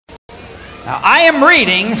Now, I am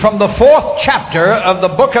reading from the 4th chapter of the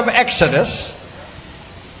book of Exodus.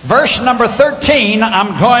 Verse number 13,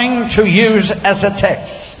 I'm going to use as a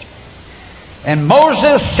text. And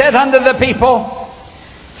Moses said unto the people,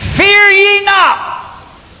 Fear ye not,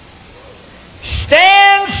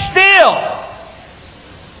 stand still.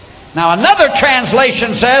 Now another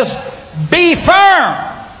translation says, Be firm,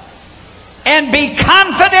 and be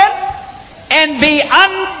confident, and be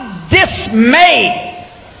undismayed,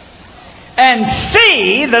 and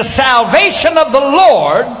see the salvation of the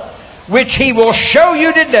Lord, which He will show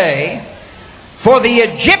you today. For the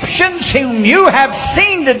Egyptians whom you have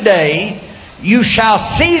seen today, you shall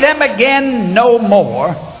see them again no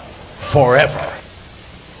more forever.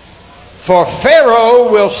 For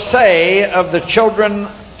Pharaoh will say of the children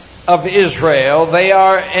of Israel, they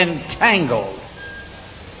are entangled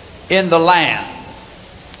in the land.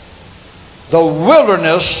 The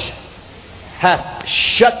wilderness hath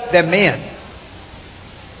shut them in.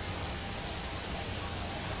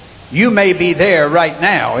 You may be there right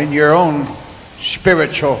now in your own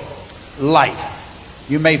spiritual life.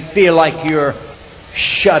 You may feel like you're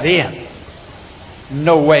shut in.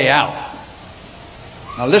 No way out.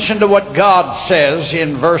 Now listen to what God says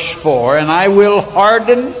in verse 4. And I will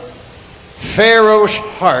harden Pharaoh's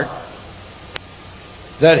heart,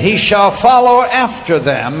 that he shall follow after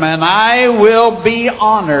them, and I will be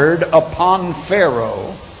honored upon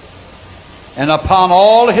Pharaoh and upon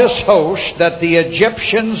all his host, that the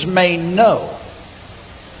Egyptians may know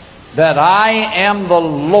that I am the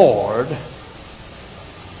Lord.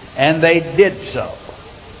 And they did so.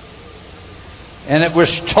 And it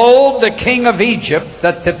was told the king of Egypt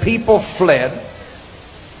that the people fled.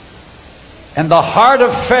 And the heart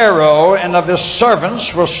of Pharaoh and of his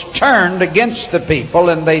servants was turned against the people,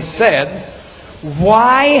 and they said,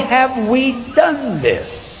 Why have we done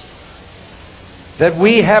this, that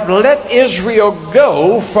we have let Israel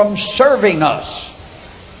go from serving us?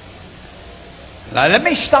 Now let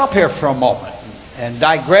me stop here for a moment and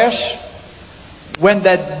digress. When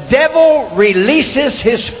the devil releases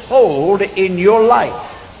his hold in your life,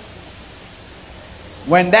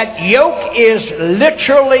 when that yoke is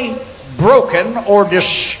literally broken or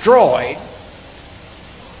destroyed,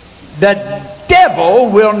 the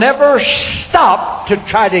devil will never stop to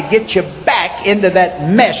try to get you back into that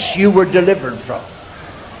mess you were delivered from.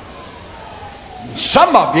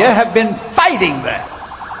 Some of you have been fighting that.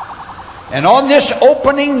 And on this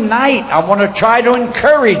opening night, I want to try to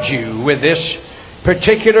encourage you with this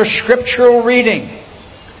particular scriptural reading.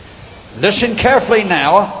 Listen carefully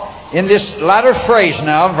now in this latter phrase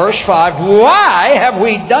now, verse 5. Why have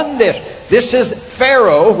we done this? This is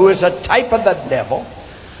Pharaoh, who is a type of the devil.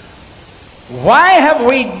 Why have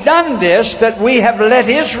we done this, that we have let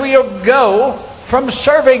Israel go from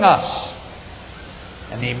serving us?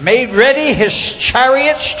 And he made ready his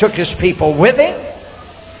chariots, took his people with him.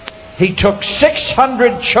 He took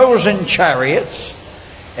 600 chosen chariots,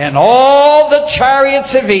 and all the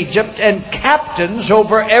chariots of Egypt, and captains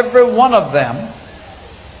over every one of them.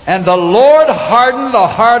 And the Lord hardened the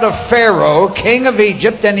heart of Pharaoh, king of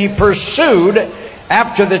Egypt, and he pursued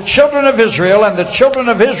after the children of Israel. And the children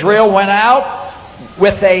of Israel went out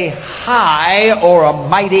with a high or a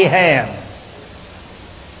mighty hand.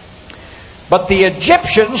 But the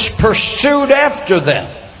Egyptians pursued after them,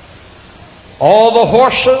 all the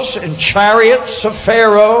horses and chariots of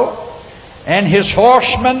Pharaoh, and his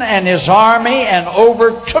horsemen and his army, and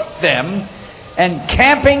overtook them, and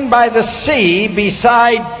camping by the sea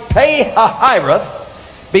beside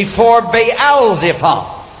Pi-hahiroth before Baal-zephon.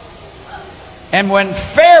 And when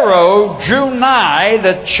Pharaoh drew nigh,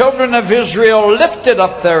 the children of Israel lifted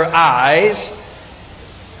up their eyes.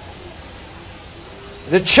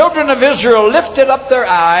 The children of Israel lifted up their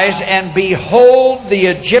eyes, and behold, the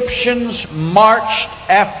Egyptians marched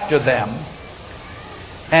after them.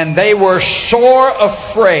 And they were sore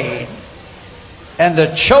afraid. And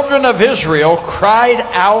the children of Israel cried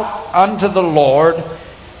out unto the Lord.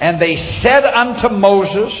 And they said unto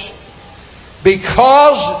Moses,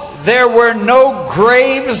 Because there were no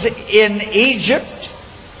graves in Egypt,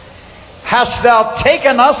 hast thou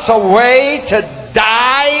taken us away to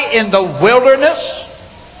die in the wilderness?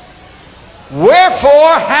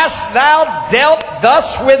 Wherefore hast thou dealt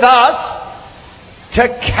thus with us, to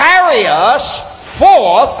carry us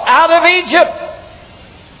forth out of Egypt?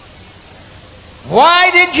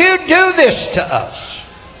 Why did you do this to us?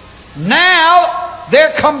 Now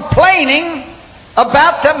they're complaining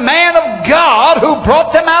about the man of God who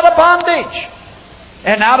brought them out of bondage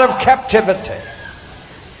and out of captivity.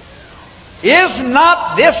 Is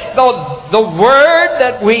not this the word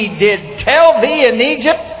that we did tell thee in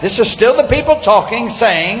Egypt? This is still the people talking,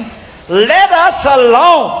 saying, let us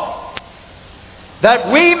alone,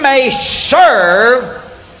 that we may serve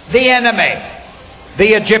the enemy, the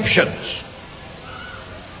Egyptians.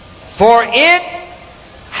 For it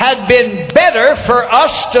had been better for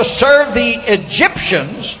us to serve the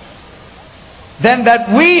Egyptians than that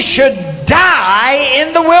we should die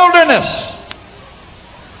in the wilderness.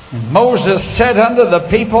 And Moses said unto the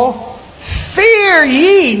people, fear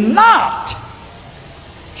ye not,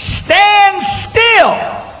 stand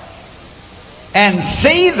still, and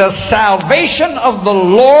see the salvation of the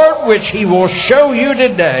Lord, which He will show you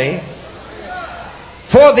today.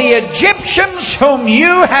 For the Egyptians whom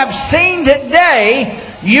you have seen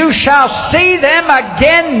today, you shall see them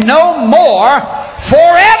again no more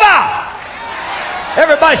forever.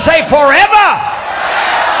 Everybody say forever.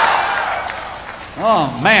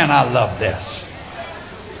 Oh man, I love this.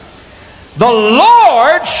 The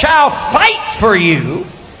Lord shall fight for you,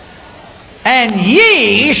 and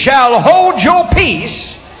ye shall hold your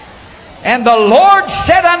peace. And the Lord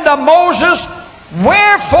said unto Moses,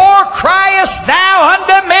 wherefore criest thou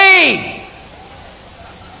unto me?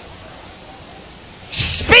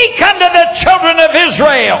 Speak unto the children of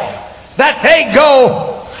Israel that they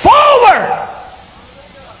go forward.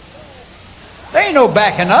 There ain't no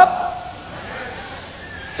backing up.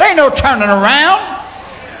 There ain't no turning around.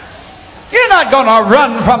 You're not going to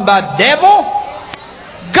run from the devil.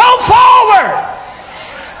 Go forward.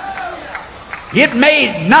 It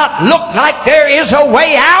may not look like there is a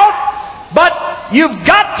way out, but you've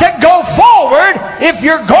got to go forward if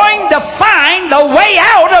you're going to find the way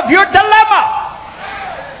out of your dilemma.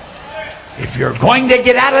 If you're going to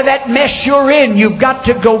get out of that mess you're in, you've got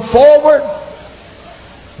to go forward.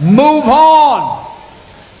 Move on.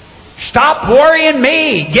 Stop worrying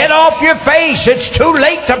me. Get off your face. It's too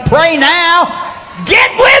late to pray now.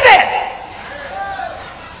 Get with it.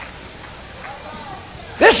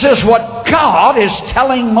 This is what God is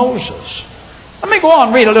telling Moses. Let me go on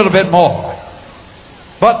and read a little bit more.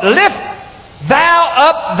 But lift thou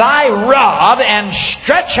up thy rod, and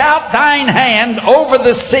stretch out thine hand over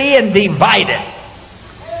the sea, and divide it.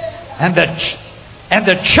 And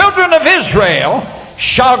the children of Israel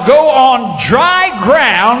shall go on dry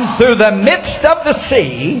ground through the midst of the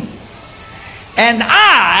sea. And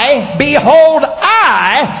I, behold,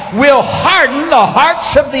 I will harden the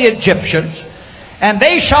hearts of the Egyptians, and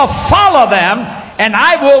they shall follow them, and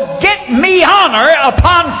I will get me honor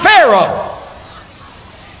upon Pharaoh,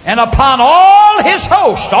 and upon all his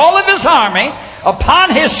host, all of his army, upon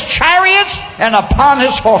his chariots, and upon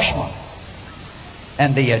his horsemen.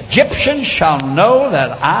 And the Egyptians shall know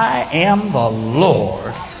that I am the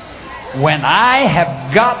Lord, when I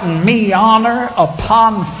have gotten me honor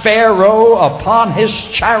upon Pharaoh, upon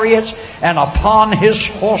his chariots, and upon his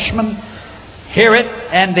horsemen. Hear it.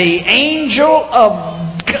 And the angel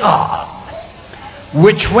of God,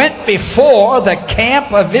 which went before the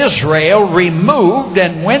camp of Israel, removed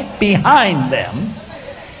and went behind them.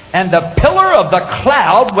 And the pillar of the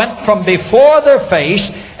cloud went from before their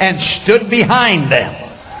face and stood behind them.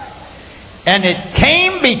 And it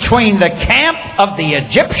came between the camp of the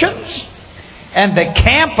Egyptians and the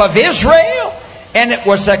camp of Israel, and it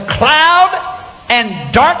was a cloud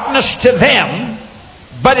and darkness to them,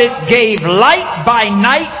 but it gave light by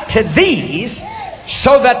night to these,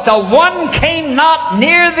 so that the one came not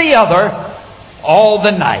near the other all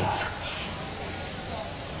the night.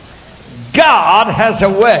 God has a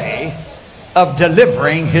way of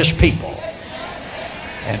delivering His people.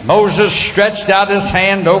 And Moses stretched out his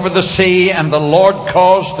hand over the sea, and the Lord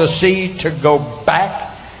caused the sea to go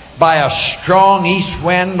back by a strong east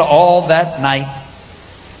wind all that night,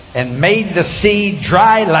 and made the sea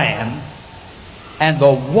dry land, and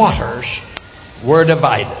the waters were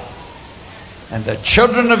divided. And the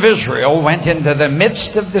children of Israel went into the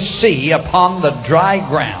midst of the sea upon the dry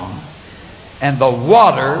ground, and the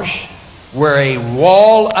waters were a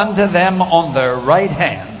wall unto them on their right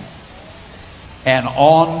hand and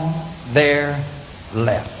on their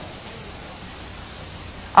left.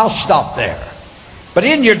 I'll stop there. But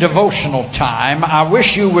in your devotional time, I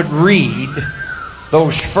wish you would read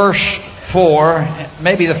those first 4,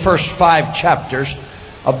 maybe the first 5 chapters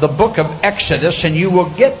of the book of Exodus, and you will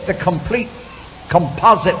get the complete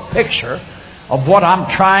composite picture of what I'm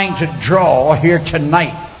trying to draw here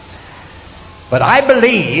tonight. But I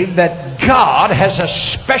believe that God has a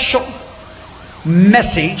special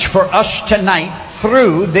message for us tonight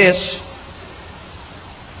through this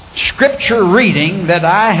scripture reading that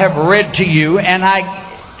I have read to you. And I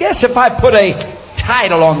guess if I put a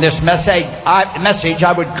title on this message,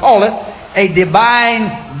 I would call it A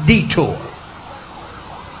Divine Detour.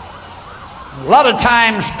 A lot of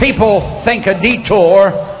times people think a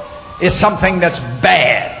detour is something that's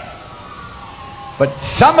bad. But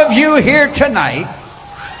some of you here tonight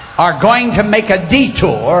are going to make a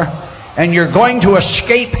detour, and you're going to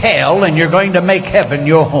escape hell, and you're going to make heaven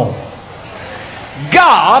your home.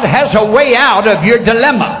 God has a way out of your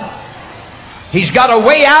dilemma. He's got a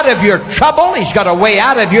way out of your trouble. He's got a way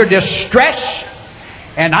out of your distress.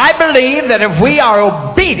 And I believe that if we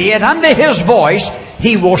are obedient unto His voice,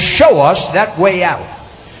 He will show us that way out.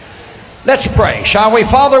 Let's pray, shall we?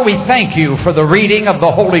 Father, we thank You for the reading of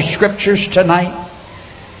the Holy Scriptures tonight.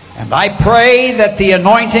 And I pray that the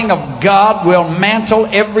anointing of God will mantle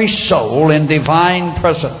every soul in divine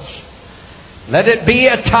presence. Let it be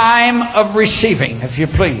a time of receiving, if You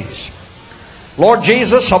please. Lord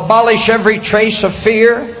Jesus, abolish every trace of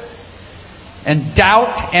fear and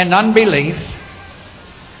doubt and unbelief,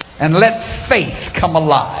 and let faith come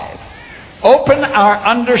alive. Open our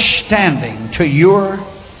understanding to Your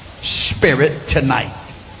Spirit tonight.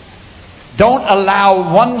 Don't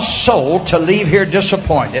allow one soul to leave here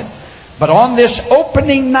disappointed. But on this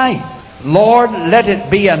opening night, Lord, let it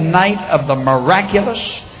be a night of the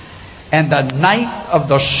miraculous and the night of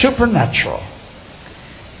the supernatural.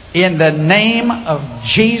 In the name of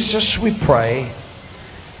Jesus we pray.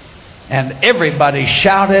 And everybody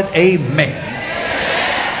shouted amen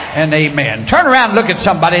and amen. Turn around and look at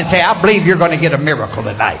somebody and say, I believe you're going to get a miracle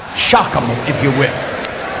tonight. Shock them, if you will.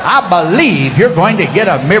 I believe you're going to get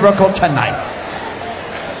a miracle tonight.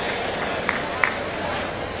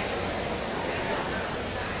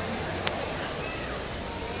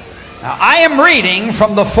 Now, I am reading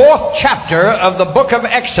from the 4th chapter of the book of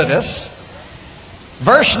Exodus.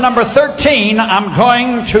 Verse number 13, I'm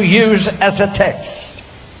going to use as a text.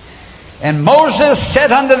 And Moses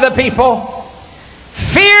said unto the people,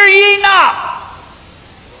 Fear ye not,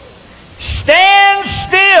 stand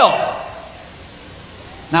still.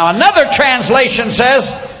 Now another translation says,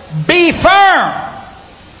 Be firm,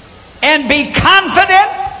 and be confident,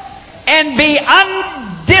 and be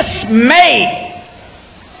undismayed,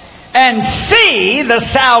 and see the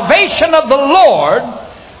salvation of the Lord,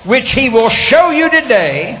 which He will show you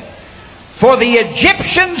today. For the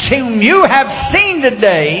Egyptians whom you have seen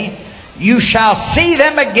today, you shall see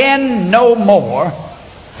them again no more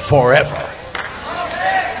forever.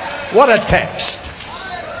 What a text.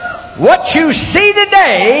 What you see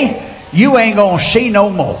today, you ain't going to see no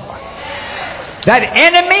more. That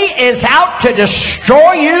enemy is out to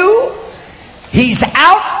destroy you. He's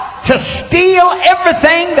out to steal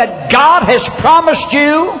everything that God has promised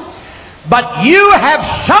you. But you have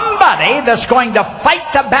somebody that's going to fight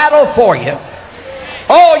the battle for you.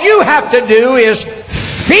 All you have to do is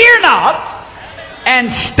fear not and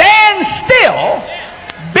stand still.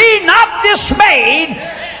 Be not dismayed,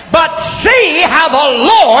 but see how the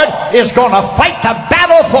Lord is going to fight the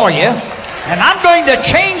battle for you. And I'm going to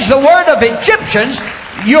change the word of Egyptians.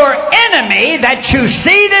 Your enemy that you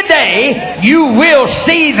see today, you will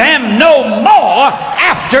see them no more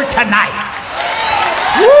after tonight.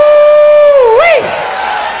 Woo-wee!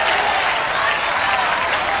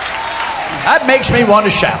 That makes me want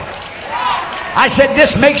to shout. I said,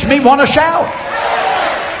 this makes me want to shout.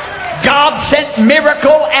 God sent miracle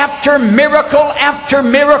after miracle after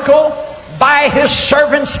miracle by His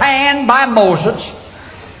servant's hand, by Moses.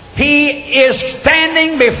 He is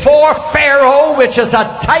standing before Pharaoh, which is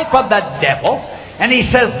a type of the devil. And he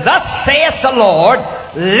says, Thus saith the Lord,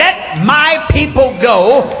 let my people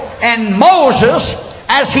go. And Moses,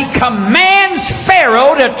 as he commands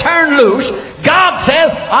Pharaoh to turn loose, God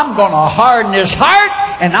says, I'm going to harden his heart,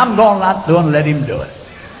 and I'm not going to let him do it.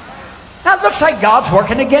 Now it looks like God's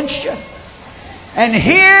working against you. And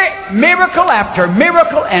here, miracle after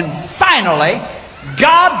miracle, and finally,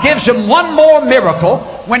 God gives him one more miracle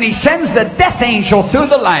when He sends the death angel through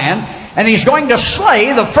the land, and He's going to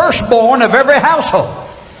slay the firstborn of every household.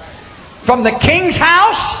 From the king's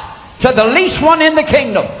house to the least one in the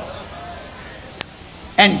kingdom.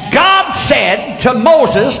 And God said to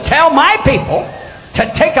Moses, Tell my people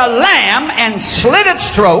to take a lamb and slit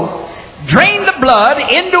its throat, drain the blood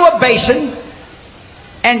into a basin,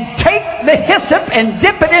 and take the hyssop and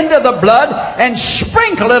dip it into the blood and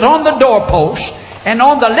sprinkle it on the doorpost and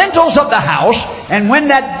on the lintels of the house. And when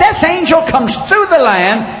that death angel comes through the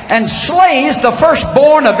land and slays the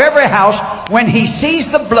firstborn of every house, when he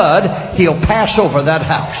sees the blood, he'll pass over that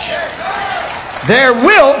house. There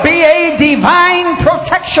will be a divine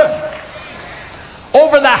protection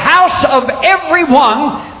over the house of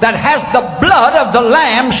everyone that has the blood of the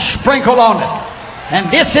Lamb sprinkled on it. And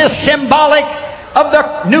this is symbolic of the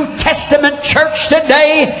New Testament church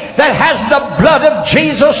today that has the blood of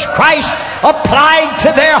Jesus Christ applied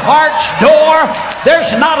to their heart's door.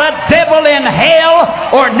 There's not a devil in hell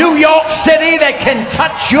or New York city that can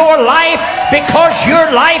touch your life, because your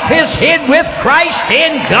life is hid with Christ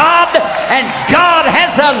in God, and God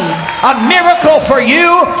has a miracle for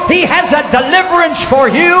you. He has a deliverance for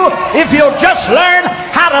you if you'll just learn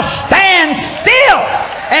how to stand still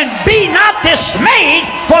and be not dismayed,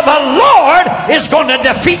 for the Lord is going to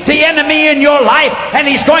defeat the enemy in your life, and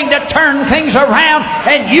He's going to turn things around,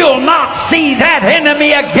 and you'll not see that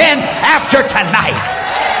enemy again after tonight.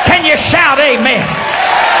 Can you shout amen?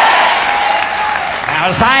 Now,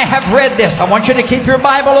 as I have read this, I want you to keep your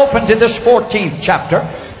Bible open to this 14th chapter.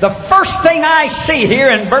 The first thing I see here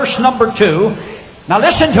in verse number 2, now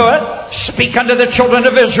listen to it. Speak unto the children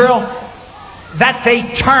of Israel that they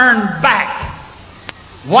turn back.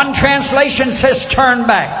 One translation says turn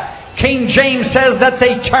back. King James says that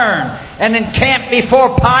they turn and encamp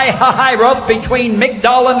before Pi-hahiroth, between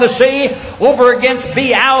Migdol and the sea, over against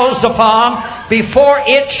Baal-zephon. Before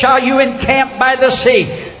it shall you encamp by the sea.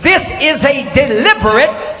 This is a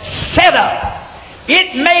deliberate setup.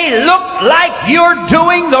 It may look like you're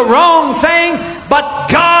doing the wrong thing, but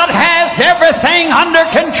God has everything under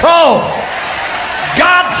control.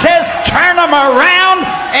 God says turn them around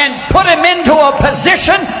and put them into a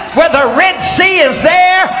position where the Red Sea is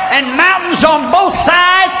there and mountains on both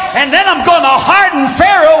sides, and then I'm going to harden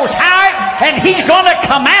Pharaoh's heart, and he's going to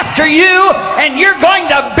come after you, and you're going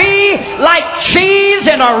to be like cheese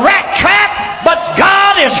in a rat trap, but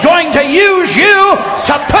God is going to use you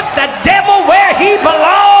to put the devil where he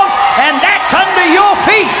belongs, and that's under your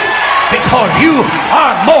feet, because you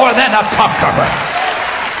are more than a conqueror.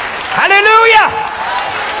 Hallelujah!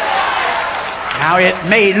 Now, it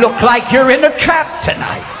may look like you're in a trap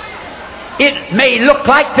tonight. It may look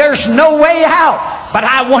like there's no way out. But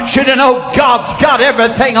I want you to know God's got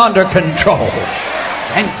everything under control.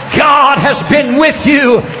 And God has been with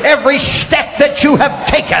you every step that you have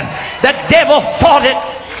taken. The devil thought it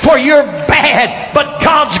for your bad, but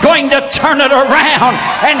God's going to turn it around,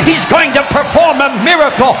 and He's going to perform a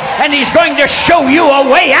miracle, and He's going to show you a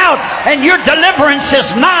way out, and your deliverance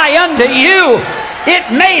is nigh unto you.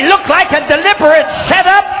 It may look like a deliberate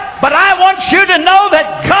setup, but I want you to know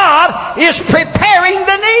that God is preparing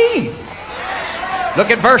the need.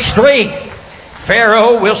 Look at verse 3.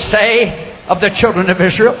 Pharaoh will say of the children of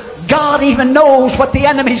Israel, God even knows what the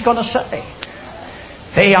enemy's going to say.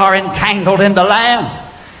 They are entangled in the land.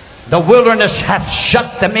 The wilderness hath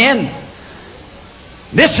shut them in.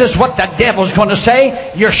 This is what the devil's going to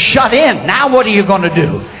say. You're shut in. Now what are you going to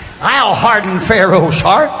do? I'll harden Pharaoh's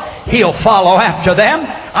heart. He'll follow after them.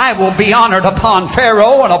 I will be honored upon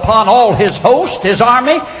Pharaoh and upon all his host, his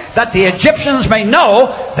army, that the Egyptians may know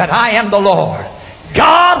that I am the Lord.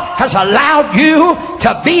 God has allowed you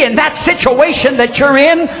to be in that situation that you're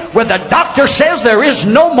in, where the doctor says there is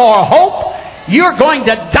no more hope. You're going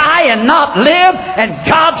to die and not live, and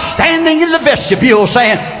God's standing in the vestibule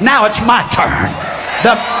saying, now it's my turn.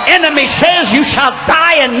 The enemy says you shall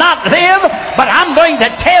die and not live, but I'm going to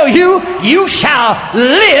tell you, you shall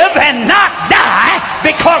live and not die,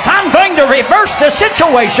 because I'm going to reverse the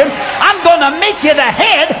situation. I'm going to make you the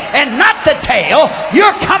head and not the tail.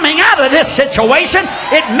 You're coming out of this situation.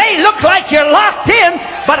 It may look like you're locked in,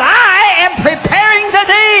 but I am preparing the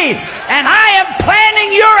deed, and I am planning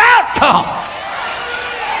your outcome.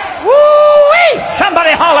 Woo-wee!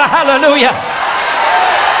 Somebody holler hallelujah.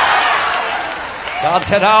 God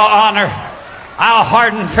said, I'll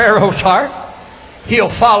harden Pharaoh's heart. He'll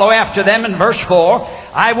follow after them. In verse 4,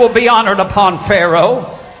 I will be honored upon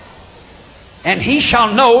Pharaoh, and he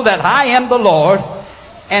shall know that I am the Lord.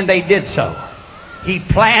 And they did so. He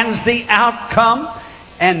plans the outcome,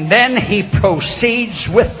 and then he proceeds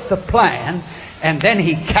with the plan, and then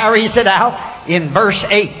he carries it out in verse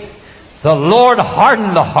 8. The Lord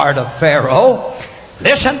hardened the heart of Pharaoh.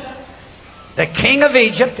 Listen. The king of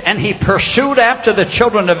Egypt, and he pursued after the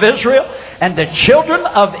children of Israel, and the children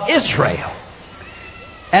of Israel.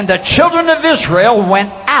 And the children of Israel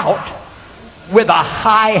went out with a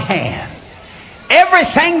high hand.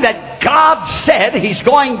 Everything that God said He's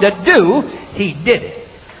going to do, He did it.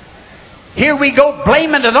 Here we go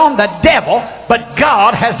blaming it on the devil, but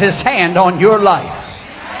God has His hand on your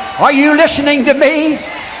life. Are you listening to me?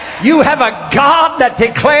 You have a God that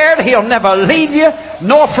declared He'll never leave you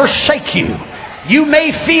nor forsake you. You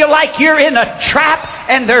may feel like you're in a trap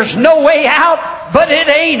and there's no way out, but it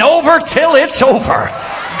ain't over till it's over.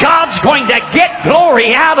 God's going to get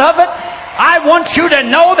glory out of it. I want you to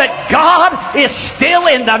know that God is still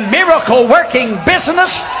in the miracle working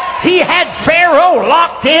business. He had Pharaoh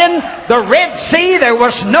locked in the Red Sea. There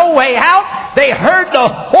was no way out. They heard the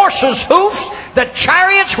horses' hoofs. The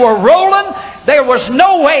chariots were rolling. There was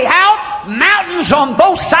no way out. mountains on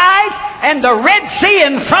both sides, and the Red Sea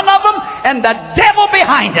in front of them, and the devil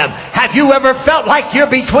behind them. Have you ever felt like you're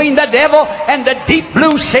between the devil and the deep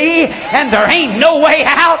blue sea, and there ain't no way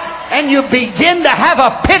out? And you begin to have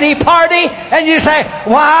a pity party, and you say,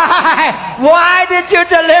 why did you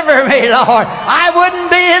deliver me, Lord? I wouldn't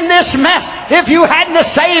be in this mess if you hadn't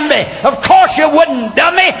saved me. Of course you wouldn't,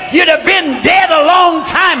 dummy. You'd have been dead a long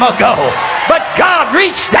time ago. But God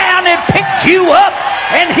reached down and picked you up,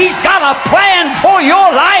 and He's got a plan for your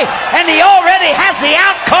life, and He already has the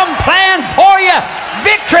outcome plan for you.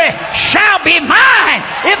 Victory shall be mine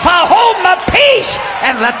if I hold my peace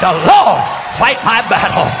and let the Lord fight my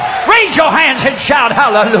battle. Raise your hands and shout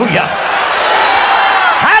hallelujah.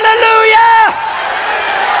 Hallelujah.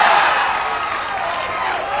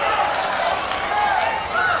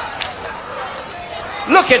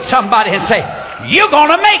 Look at somebody and say, you're going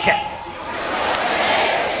to make it.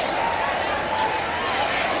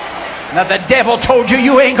 Now the devil told you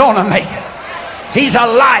you ain't going to make it. He's a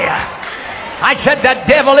liar. I said the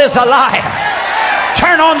devil is a liar.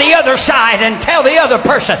 Turn on the other side and tell the other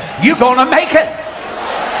person, you're going to make it.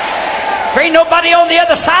 If there ain't nobody on the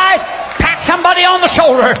other side, pat somebody on the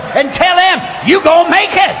shoulder and tell them, you're going to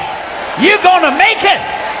make it. You're going to make it.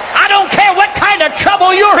 I don't care what kind of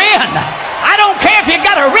trouble you're in. I don't care if you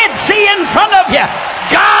got a Red Sea in front of you.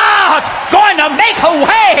 God's going to make a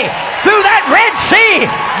way through that Red Sea.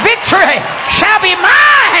 Victory shall be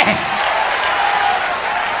mine.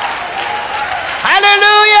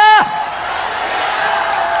 Hallelujah.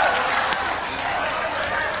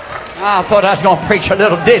 I thought I was going to preach a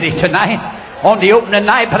little ditty tonight on the opening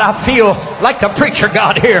night, but I feel like the preacher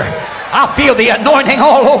got here. I feel the anointing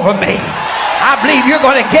all over me. I believe you're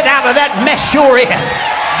going to get out of that mess you're in.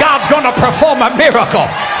 God's going to perform a miracle.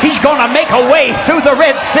 He's going to make a way through the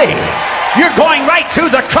Red Sea. You're going right through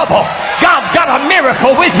the trouble. God's got a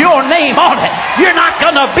miracle with your name on it. You're not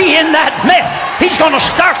going to be in that mess. He's going to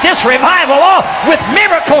start this revival off with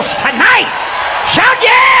miracles tonight. Shout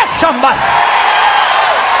yes, somebody.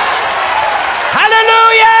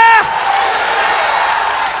 Hallelujah.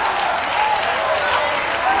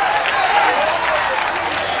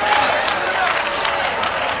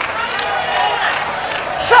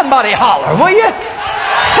 Somebody holler, will you?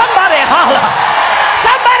 Somebody holler.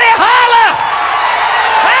 Somebody holler.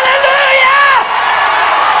 Hallelujah.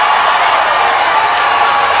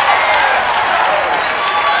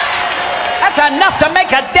 That's enough to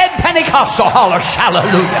make a dead Pentecostal holler.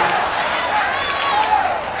 Hallelujah.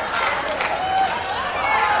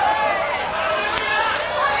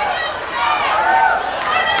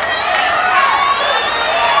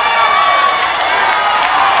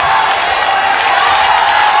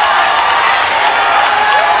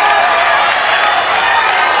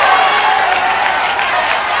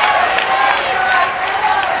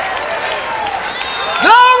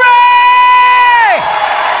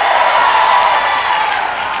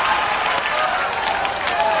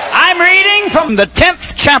 From the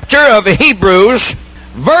 10th chapter of Hebrews,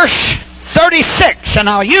 verse 36, and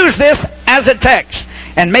I'll use this as a text,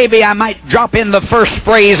 and maybe I might drop in the first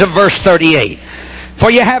phrase of verse 38.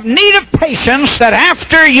 For you have need of patience, that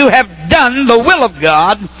after you have done the will of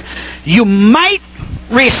God, you might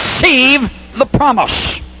receive the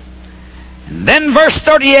promise. And then verse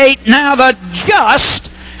 38, now the just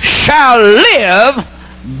shall live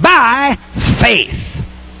by faith.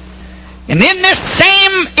 And in this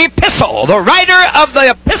same epistle, the writer of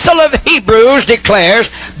the epistle of Hebrews declares,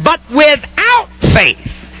 but without faith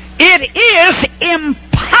it is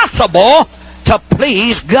impossible to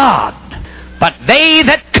please God. But they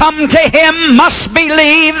that come to Him must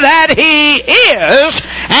believe that He is,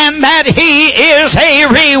 and that He is a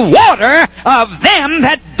rewarder of them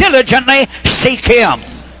that diligently seek Him.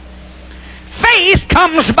 Faith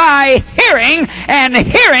comes by hearing, and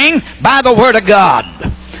hearing by the Word of God.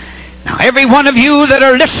 Now, every one of you that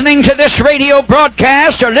are listening to this radio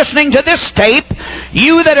broadcast or listening to this tape,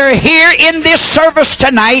 you that are here in this service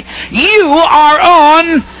tonight, you are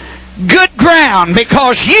on good ground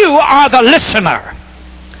because you are the listener.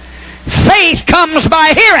 Faith comes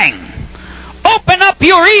by hearing. Open up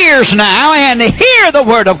your ears now and hear the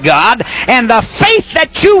Word of God, and the faith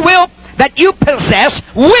that you possess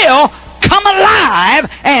will come alive,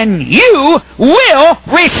 and you will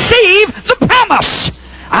receive the promise.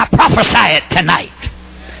 I prophesy it tonight.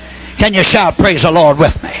 Can you shout praise the Lord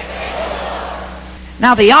with me?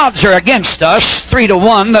 Now the odds are against us,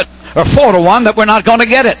 3-1 or 4-1 that we're not going to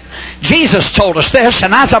get it. Jesus told us this,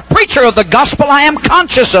 and as a preacher of the gospel, I am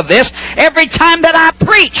conscious of this. Every time that I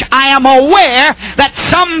preach, I am aware that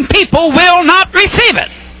some people will not receive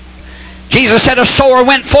it. Jesus said a sower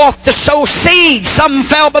went forth to sow seed. Some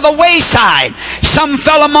fell by the wayside. Some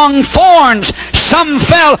fell among thorns. Some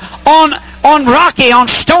fell on rocky, on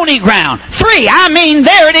stony ground.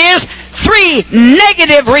 There it is. 3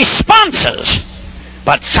 negative responses.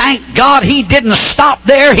 But thank God he didn't stop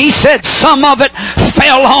there. He said some of it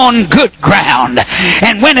fell on good ground.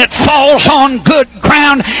 And when it falls on good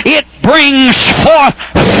ground, it brings forth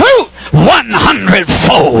fruit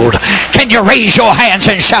 100-fold. Can you raise your hands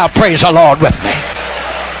and shout praise the Lord with me?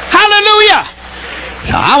 Hallelujah!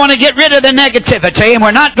 So I want to get rid of the negativity, and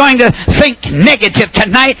we're not going to think negative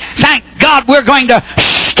tonight. Thank God we're going to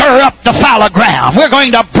stir up the fallow ground. We're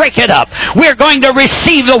going to break it up. We're going to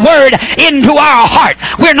receive the Word into our heart.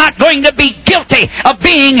 We're not going to be guilty of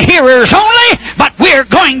being hearers only, but we're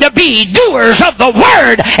going to be doers of the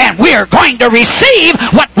Word, and we're going to receive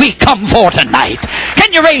what we come for tonight.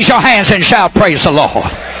 Can you raise your hands and shout praise the Lord?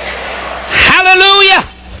 Hallelujah!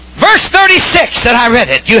 Verse 36 that I read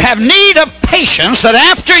it. You have need of patience, that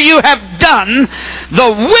after you have done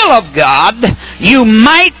the will of God, you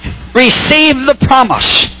might receive the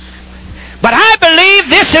promise. But I believe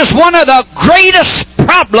this is one of the greatest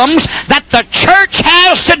problems that the church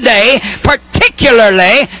has today,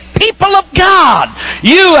 particularly people of God.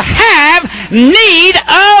 You have need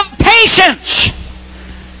of patience.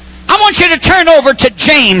 I want you to turn over to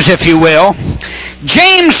James, if you will.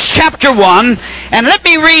 James chapter 1, and let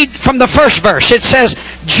me read from the first verse. It says,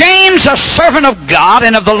 James, a servant of God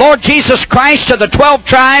and of the Lord Jesus Christ, to the 12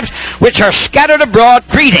 tribes which are scattered abroad,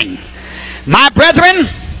 greeting. My brethren,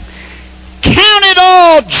 count it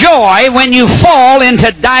all joy when you fall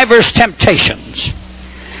into divers temptations,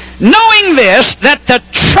 knowing this, that the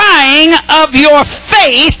trying of your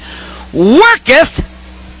faith worketh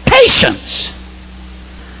patience.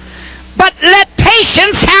 But let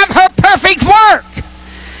patience have her perfect work,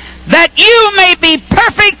 that you may be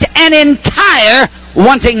perfect and entire,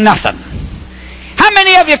 wanting nothing. How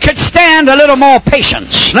many of you could stand a little more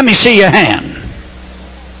patience? Let me see your hand.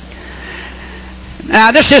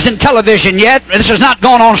 Now, this isn't television yet. This is not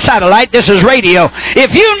going on satellite. This is radio.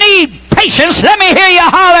 If you need patience, let me hear you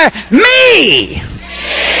holler, me!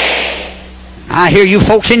 I hear you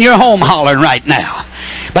folks in your home hollering right now.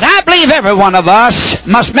 But I believe every one of us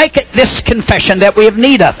must make this confession that we have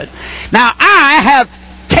need of it. Now, I have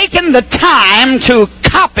taken the time to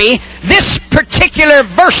copy this particular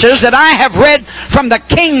verses that I have read from the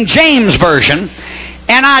King James Version,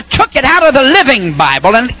 and I took it out of the Living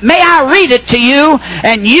Bible, and may I read it to you,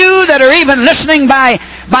 and you that are even listening by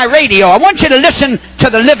radio, I want you to listen to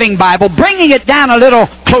the Living Bible, bringing it down a little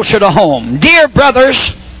closer to home. Dear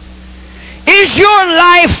brothers, is your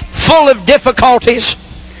life full of difficulties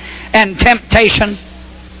and temptation?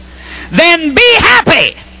 Then be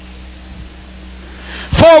happy.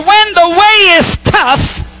 For when the way is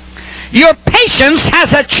tough, your patience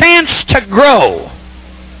has a chance to grow.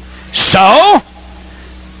 So,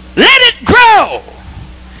 let it grow.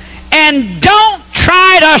 And don't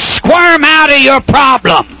try to squirm out of your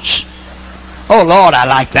problems. Oh Lord, I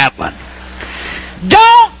like that one.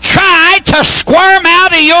 Don't try to squirm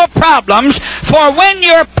out of your problems, for when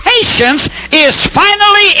your patience is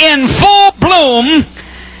finally in full bloom,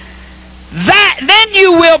 then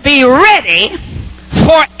you will be ready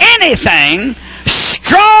for anything,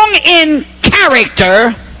 strong in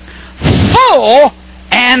character, full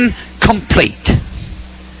and complete.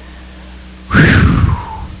 Whew.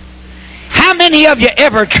 How many of you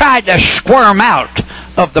ever tried to squirm out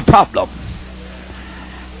of the problem?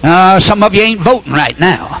 Some of you ain't voting right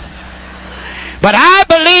now. But I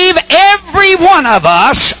believe every one of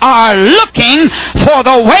us are looking for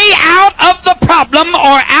the way out of the problem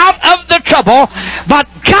or out of the trouble, but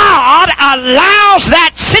God allows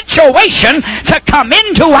that situation to come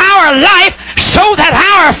into our life so that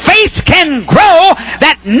our faith can grow,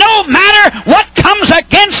 that no matter what comes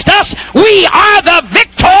against us, we are the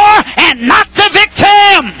victor and not the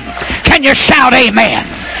victim. Can you shout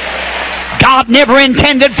amen? God never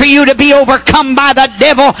intended for you to be overcome by the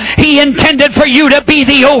devil. He intended for you to be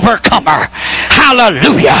the overcomer.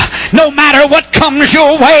 Hallelujah. No matter what comes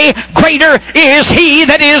your way, greater is He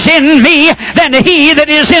that is in me than he that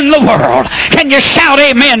is in the world. Can you shout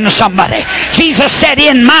amen, somebody? Jesus said,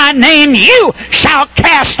 in my name you shall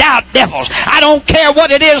cast out devils. I don't care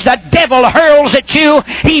what it is the devil hurls at you.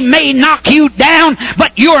 He may knock you down,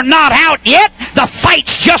 but you're not out yet. The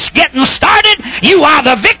fight's just getting started. You are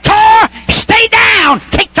the victor. Stay down.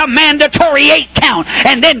 Take the mandatory 8 count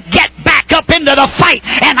and then get back up into the fight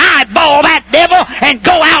and eyeball that devil and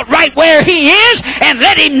go out right where he is and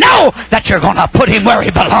let him know that you're going to put him where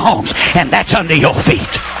he belongs, and that's under your feet.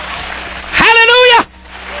 Hallelujah.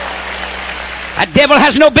 That devil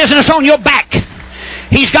has no business on your back.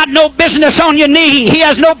 He's got no business on your knee. He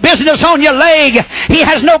has no business on your leg. He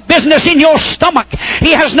has no business in your stomach.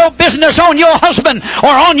 He has no business on your husband or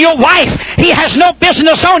on your wife. He has no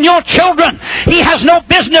business on your children. He has no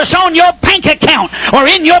business on your bank account or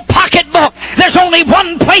in your pocketbook. There's only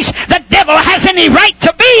one place the devil has any right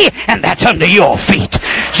to be, and that's under your feet.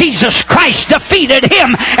 Jesus Christ defeated him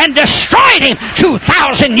and destroyed him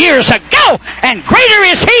 2,000 years ago, and greater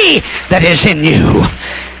is he that is in you.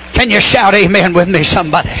 Can you shout amen with me,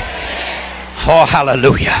 somebody? Oh,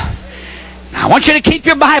 hallelujah. Now, I want you to keep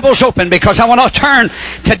your Bibles open because I want to turn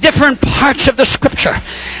to different parts of the Scripture.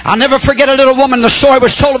 I'll never forget a little woman. The story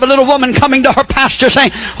was told of a little woman coming to her pastor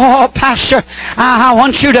saying, "Oh, pastor, I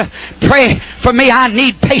want you to pray for me. I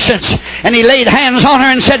need patience." And he laid hands on her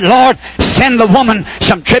and said, "Lord, send the woman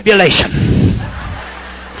some tribulation."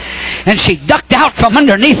 And she ducked out from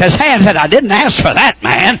underneath his hand and said, "I didn't ask for that,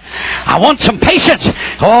 man. I want some patience."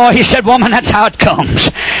 Oh, he said, "Woman, that's how it comes.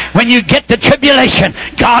 When you get the tribulation,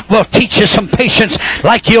 God will teach you some patience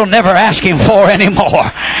like you'll never ask him for anymore."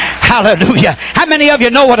 Hallelujah. How many of you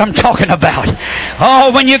know what I'm talking about? Oh,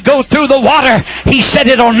 when you go through the water, he said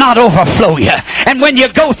it'll not overflow you. And when you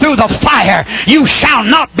go through the fire, you shall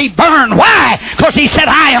not be burned. Why? Because he said,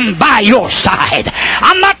 "I am by your side."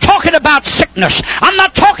 I'm not talking about sickness. I'm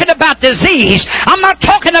not talking about disease. I'm not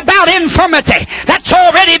talking about infirmity. That's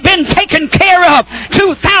already been taken care of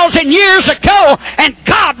 2,000 years ago, and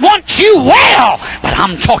God wants you well. But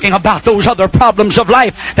I'm talking about those other problems of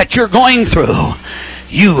life that you're going through.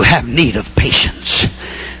 You have need of patience.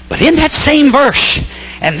 But in that same verse,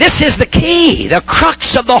 and this is the key, the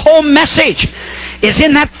crux of the whole message, is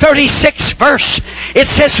in that 36th verse. It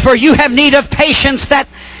says, "For you have need of patience that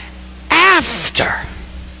after,"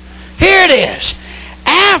 here it is,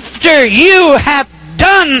 "after you have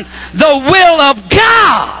done the will of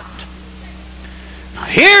God." Now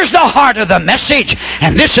here's the heart of the message,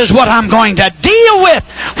 and this is what I'm going to deal with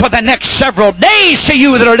for the next several days to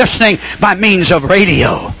you that are listening by means of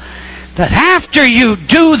radio. That after you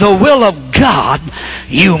do the will of God,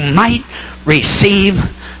 you might receive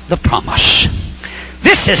the promise.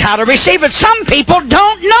 This is how to receive it. Some people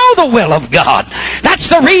don't know the will of God. That's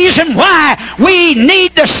the reason why we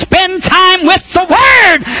need to spend time with the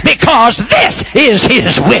Word, because this is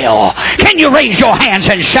His will. Can you raise your hands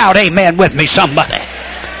and shout amen with me, somebody?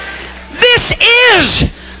 This is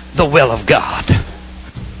the will of God.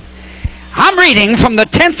 I'm reading from the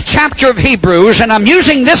 10th chapter of Hebrews, and I'm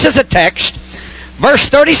using this as a text. Verse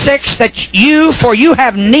 36, for you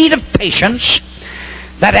have need of patience,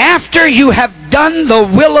 that after you have done the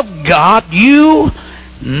will of God, you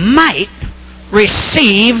might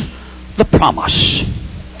receive the promise.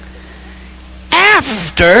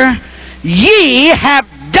 After ye have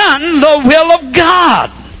done the will of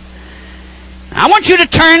God. I want you to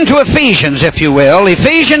turn to Ephesians, if you will.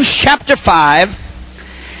 Ephesians chapter 5.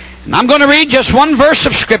 And I'm going to read just one verse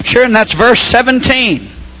of Scripture, and that's verse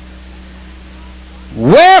 17.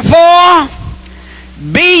 "Wherefore,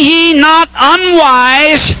 be ye not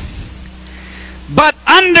unwise, but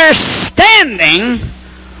understanding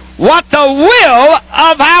what the will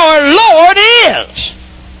of our Lord is."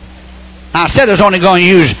 Now, I said I was only going to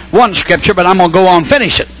use one scripture, but I'm going to go on and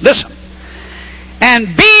finish it. Listen.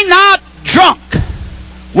 "And be not drunk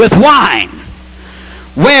with wine,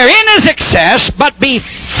 wherein is excess, but be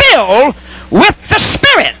filled with the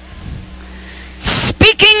Spirit,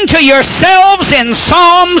 speaking to yourselves in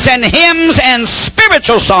psalms and hymns and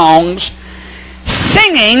spiritual songs,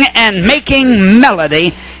 singing and making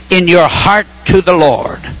melody in your heart to the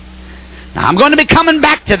Lord." Now, I'm going to be coming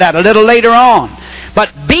back to that a little later on.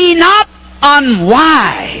 But be not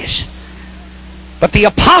unwise. But the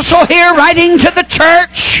apostle here, writing to the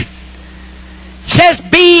church, says,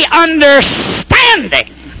 be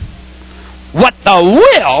understanding what the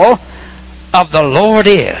will of the Lord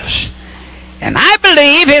is. And I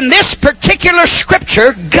believe in this particular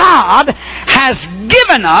scripture, God has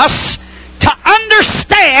given us to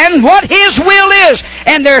understand what His will is.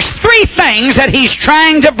 And there's three things that He's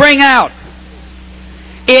trying to bring out.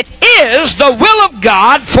 It is the will of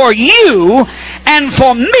God for you and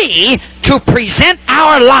for me to present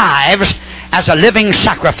our lives as a living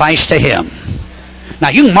sacrifice to Him. Now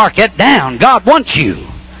you can mark it down. God wants you.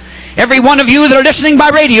 Every one of you that are listening by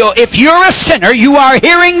radio, if you're a sinner, you are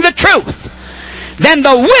hearing the truth. Then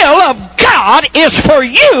the will of God is for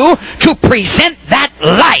you to present that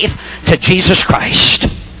life to Jesus Christ.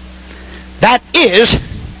 That is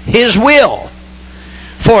His will.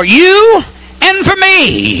 For you and for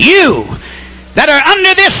me, you that are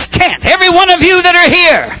under this tent, every one of you that are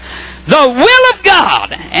here, the will of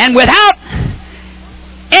God, and without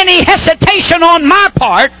any hesitation on my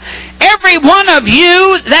part, every one of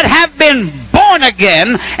you that have been born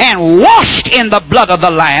again and washed in the blood of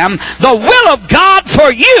the Lamb, the will of God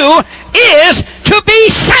for you is to be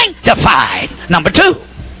sanctified. Number 2.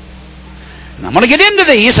 And I'm going to get into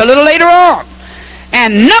these a little later on.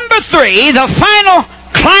 And number 3, the final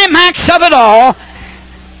climax of it all,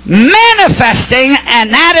 manifesting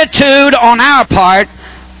an attitude on our part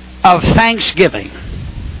of thanksgiving.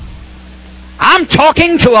 I'm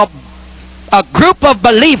talking to a group of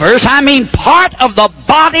believers, I mean part of the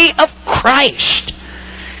body of Christ.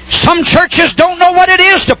 Some churches don't know what it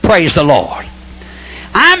is to praise the Lord.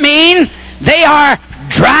 I mean, they are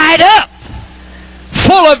dried up,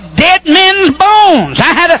 full of dead men's bones.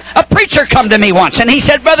 I had a preacher come to me once, and he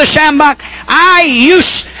said, Brother Schambach, I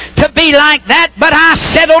used to be like that, but I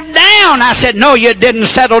settled down. I said, no, you didn't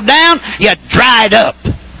settle down. You dried up.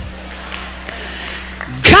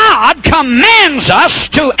 God commands us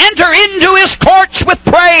to enter into His courts with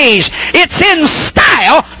praise. It's in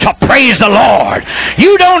style to praise the Lord.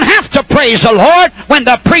 You don't have to praise the Lord when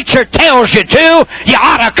the preacher tells you to. You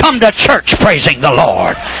ought to come to church praising the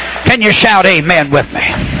Lord. Can you shout amen with me?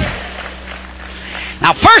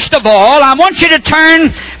 Now, first of all, I want you to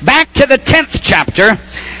turn back to the 10th chapter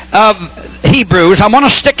of Hebrews. I want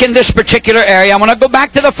to stick in this particular area. I want to go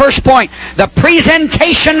back to the first point. The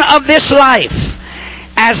presentation of this life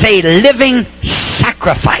as a living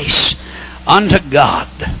sacrifice unto God.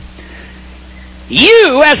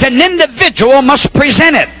 You as an individual must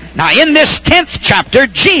present it. Now in this 10th chapter,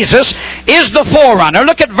 Jesus is the forerunner.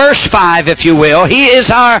 Look at verse 5, if you will. He is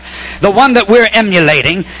the one that we're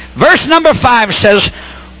emulating. Verse number 5 says,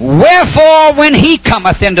 Wherefore when He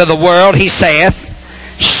cometh into the world, He saith,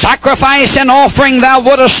 Sacrifice and offering thou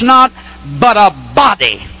wouldest not, but a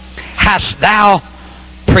body hast thou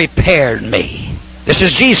prepared me. This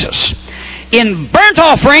is Jesus. In burnt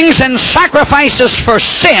offerings and sacrifices for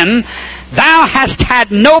sin, thou hast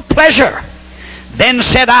had no pleasure. Then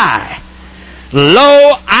said I,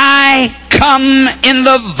 Lo, I come. In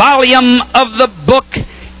the volume of the book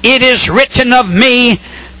it is written of me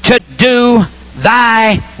to do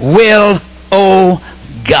thy will, O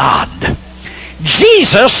God.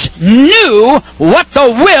 Jesus knew what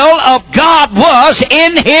the will of God was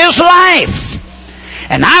in His life.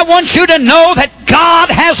 And I want you to know that God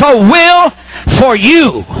has a will for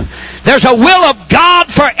you. There's a will of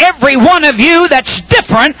God for every one of you that's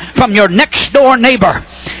different from your next door neighbor.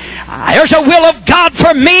 There's a will of God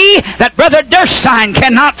for me that Brother Durstein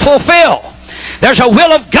cannot fulfill. There's a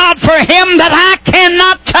will of God for him that I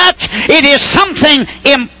cannot touch. It is something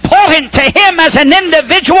important to him as an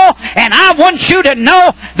individual, and I want you to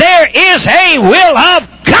know there is a will of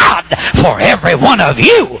God for every one of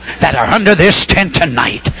you that are under this tent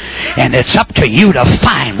tonight. And it's up to you to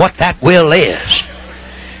find what that will is.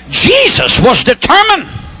 Jesus was determined.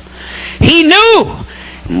 He knew.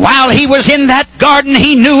 While He was in that garden,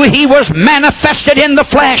 He knew He was manifested in the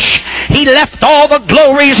flesh. He left all the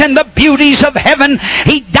glories and the beauties of heaven.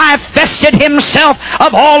 He divested Himself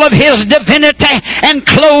of all of His divinity and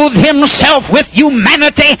clothed Himself with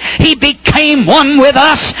humanity. He became one with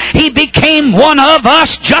us. He became one of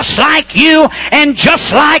us, just like you and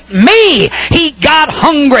just like me. He got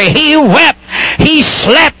hungry. He wept. He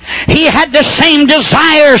slept. He had the same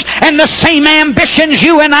desires and the same ambitions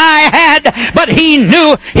you and I had, but He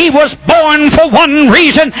knew He was born for one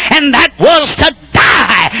reason, and that was to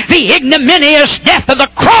die the ignominious death of the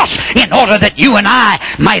cross in order that you and I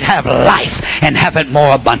might have life and have it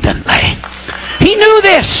more abundantly. He knew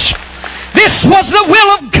this. This was the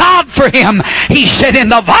will of God for Him. He said, in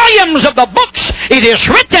the volumes of the books it is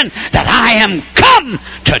written that I am come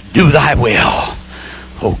to do thy will,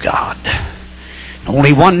 O God.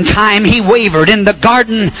 Only one time He wavered in the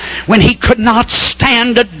garden, when He could not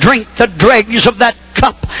stand to drink the dregs of that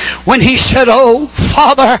cup, when He said, Oh,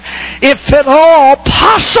 Father, if at all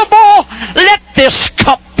possible, let this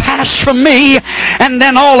cup pass from me. And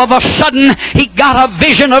then all of a sudden He got a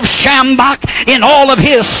vision of Schambach in all of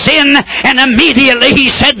his sin, and immediately He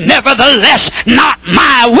said, Nevertheless, not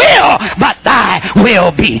my will, but thy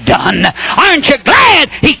will be done. Aren't you glad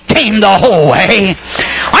He came the whole way?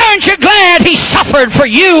 Aren't you glad He suffered for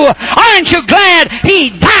you? Aren't you glad He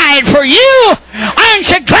died for you? Aren't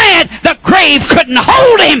you glad the grave couldn't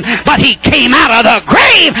hold Him, but He came out of the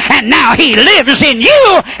grave, and now He lives in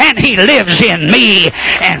you and He lives in me,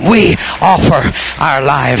 and we offer our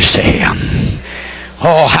lives to Him.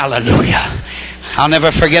 Oh, hallelujah. I'll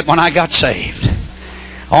never forget when I got saved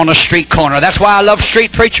on a street corner. That's why I love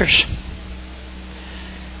street preachers.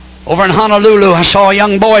 Over in Honolulu, I saw a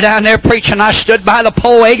young boy down there preaching. I stood by the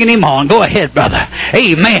pole egging him on. Go ahead, brother.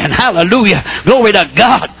 Amen. Hallelujah. Glory to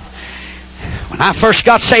God. When I first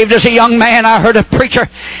got saved as a young man, I heard a preacher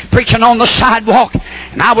preaching on the sidewalk,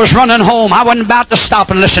 and I was running home. I wasn't about to stop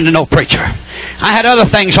and listen to no preacher. I had other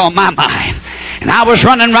things on my mind. And I was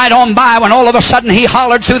running right on by when all of a sudden he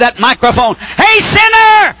hollered through that microphone, "Hey,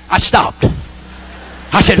 sinner!" I stopped.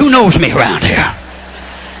 I said, "Who knows me around here?"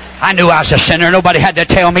 I knew I was a sinner. Nobody had to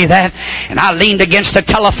tell me that. And I leaned against the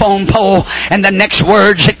telephone pole, and the next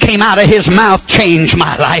words that came out of his mouth changed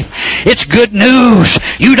my life. It's good news.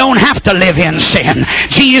 You don't have to live in sin.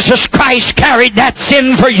 Jesus Christ carried that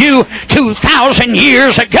sin for you 2,000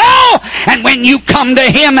 years ago. And when you come to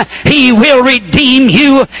Him, He will redeem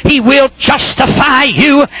you. He will justify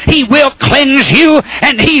you. He will cleanse you.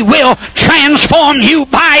 And He will transform you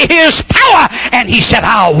by His power. And He said,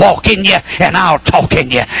 "I'll walk in you, and I'll talk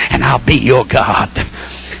in you, and I'll be your God,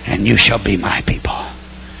 and you shall be my people."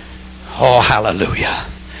 Oh, hallelujah.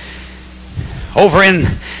 Over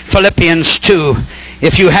in Philippians 2,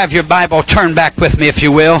 if you have your Bible, turn back with me if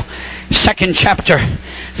you will. 2nd chapter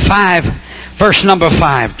 5, verse number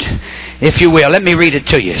 5, if you will. Let me read it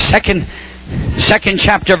to you. Second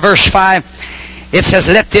chapter, verse 5. It says,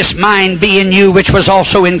 "Let this mind be in you, which was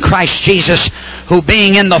also in Christ Jesus, who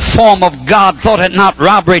being in the form of God, thought it not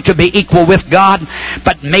robbery to be equal with God,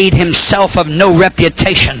 but made himself of no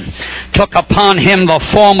reputation, took upon him the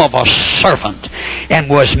form of a servant, and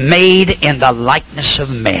was made in the likeness of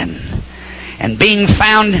men. And being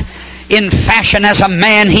found in fashion as a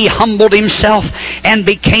man, he humbled himself, and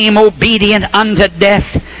became obedient unto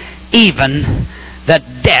death, even the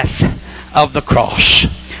death of the cross."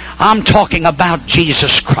 I'm talking about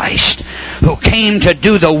Jesus Christ, who came to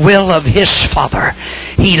do the will of His Father.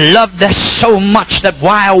 He loved us so much that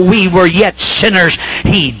while we were yet sinners,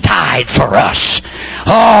 He died for us.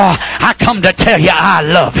 Oh, I come to tell you I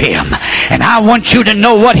love Him. And I want you to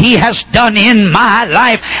know what He has done in my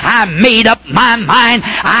life. I made up my mind.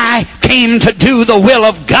 I came to do the will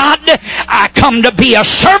of God. I come to be a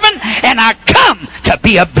servant, and I come to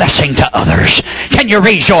be a blessing to others. Can you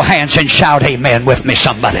raise your hands and shout amen with me,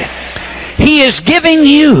 somebody? He is giving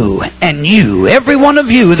you, and you, every one of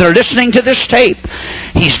you that are listening to this tape,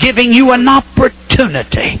 He's giving you an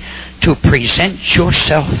opportunity to present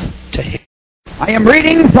yourself to Him. I am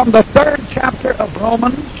reading from the 3rd chapter of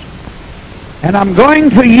Romans, and I'm going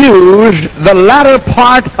to use the latter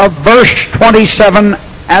part of verse 27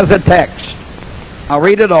 as a text. I'll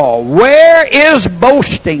read it all. "Where is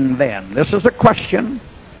boasting then?" This is a question.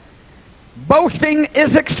 Boasting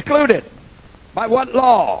is excluded. By what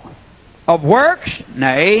law? Of works?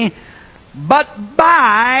 Nay, but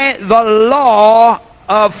by the law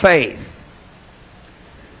of faith.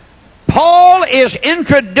 Paul is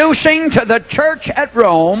introducing to the church at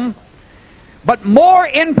Rome, but more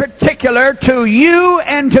in particular to you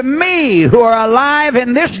and to me who are alive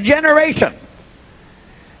in this generation,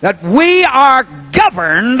 that we are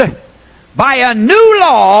governed by a new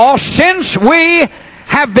law since we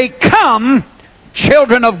have become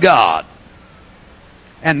children of God.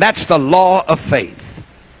 And that's the law of faith.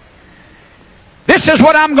 This is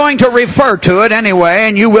what I'm going to refer to it anyway,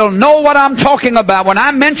 and you will know what I'm talking about. When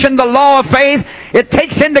I mention the law of faith, it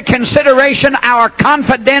takes into consideration our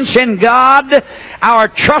confidence in God, our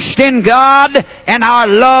trust in God, and our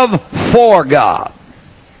love for God.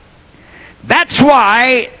 That's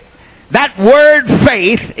why that word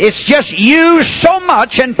faith, it's just used so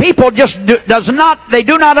much, and people just do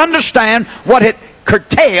not understand what it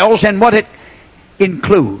curtails and what it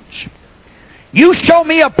includes. You show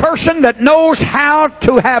me a person that knows how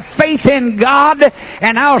to have faith in God,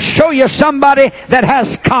 and I'll show you somebody that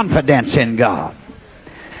has confidence in God.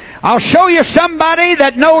 I'll show you somebody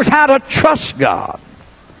that knows how to trust God.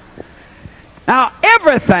 Now,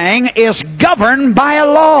 everything is governed by a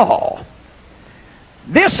law.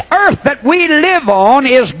 This earth that we live on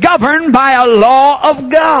is governed by a law of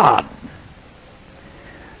God.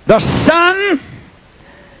 The sun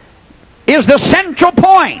is the central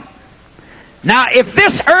point. Now, if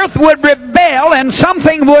this earth would rebel and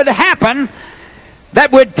something would happen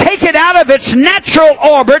that would take it out of its natural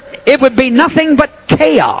orbit, it would be nothing but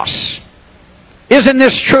chaos. Isn't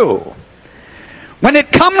this true? When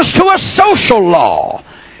it comes to a social law,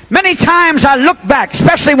 many times I look back,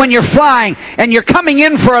 especially when you're flying and you're coming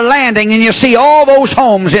in for a landing and you see all those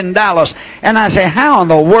homes in Dallas, and I say, how in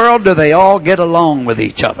the world do they all get along with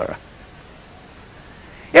each other?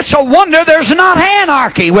 It's a wonder there's not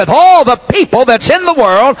anarchy with all the people that's in the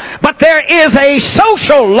world, but there is a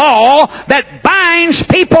social law that binds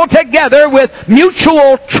people together with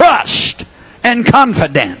mutual trust and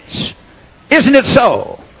confidence. Isn't it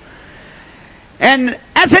so? And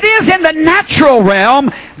as it is in the natural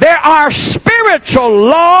realm, there are spiritual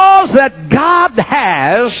laws that God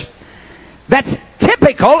has that's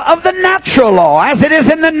typical of the natural law. As it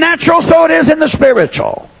is in the natural, so it is in the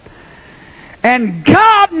spiritual. And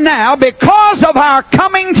God now, because of our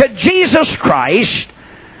coming to Jesus Christ,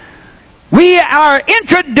 we are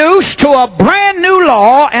introduced to a brand new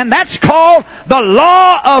law, and that's called the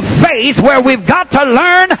law of faith, where we've got to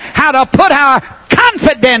learn how to put our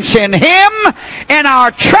confidence in Him and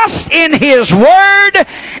our trust in His Word,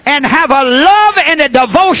 and have a love and a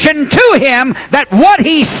devotion to Him that what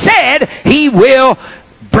He said, He will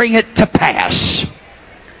bring it to pass.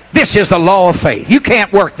 This is the law of faith. You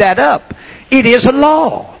can't work that up. It is a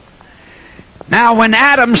law. Now, when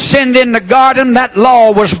Adam sinned in the garden, that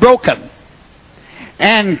law was broken,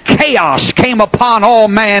 and chaos came upon all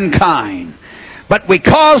mankind. But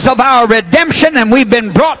because of our redemption and we've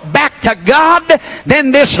been brought back to God,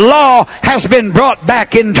 then this law has been brought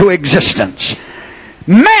back into existence.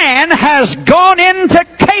 Man has gone into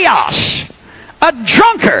chaos. A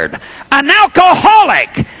drunkard, an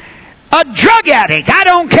alcoholic, a drug addict, I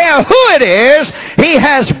don't care who it is, he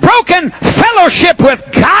has broken fellowship with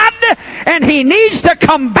God, and he needs to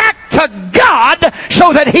come back to God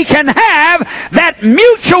so that he can have that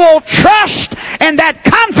mutual trust and that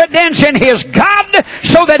confidence in his God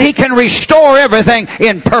so that he can restore everything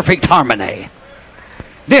in perfect harmony.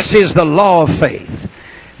 This is the law of faith.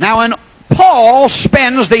 Now, and Paul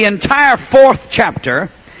spends the entire 4th chapter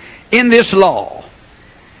in this law.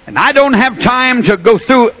 And I don't have time to go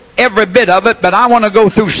through every bit of it, but I want to go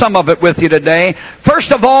through some of it with you today.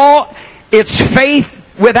 First of all, it's faith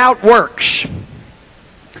without works.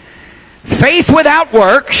 Faith without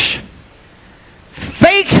works.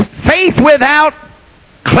 Faith without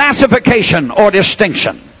classification or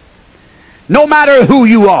distinction. No matter who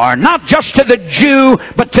you are, not just to the Jew,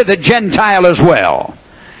 but to the Gentile as well.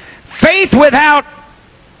 Faith without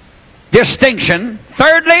distinction.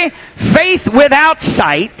 Thirdly, faith without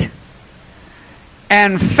sight.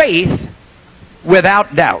 And faith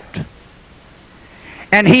without doubt.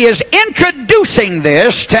 And he is introducing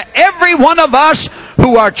this to every one of us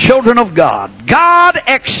who are children of God. God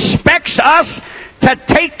expects us to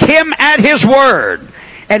take Him at His word.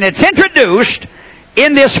 And it's introduced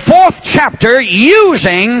in this 4th chapter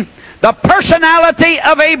using the personality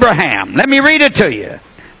of Abraham. Let me read it to you.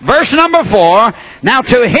 Verse number 4, Now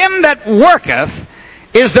to him that worketh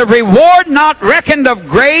is the reward not reckoned of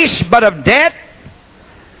grace, but of debt.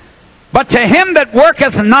 But to him that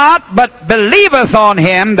worketh not, but believeth on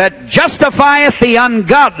Him that justifieth the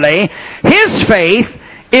ungodly, his faith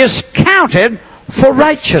is counted for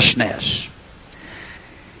righteousness.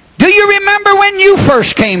 Do you remember when you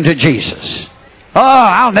first came to Jesus? Oh,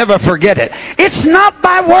 I'll never forget it. It's not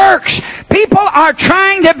by works. People are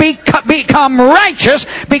trying to become righteous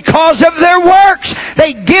because of their works.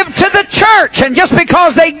 They give to the church, and just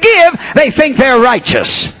because they give, they think they're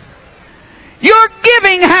righteous. Your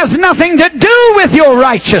giving has nothing to do with your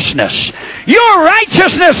righteousness. Your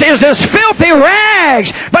righteousness is as filthy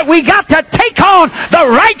rags, but we got to take on the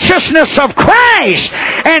righteousness of Christ,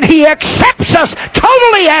 and He accepts us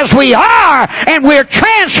totally as we are, and we're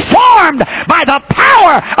transformed by the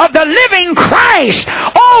power of the living Christ.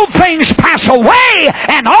 Old things pass away,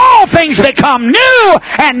 and all things become new,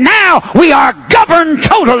 and now we are governed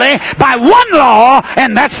totally by one law,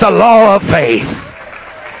 and that's the law of faith.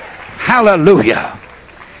 Hallelujah.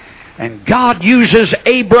 And God uses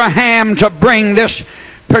Abraham to bring this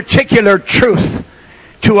particular truth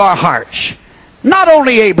to our hearts. Not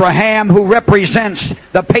only Abraham, who represents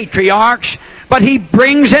the patriarchs, but he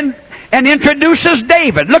brings in and introduces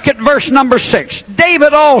David. Look at verse number 6.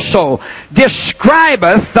 David also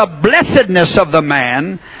describeth the blessedness of the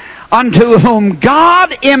man unto whom God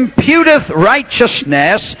imputeth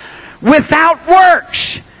righteousness without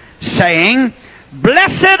works, saying,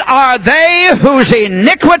 Blessed are they whose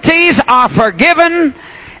iniquities are forgiven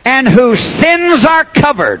and whose sins are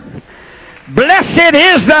covered. Blessed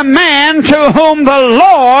is the man to whom the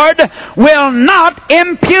Lord will not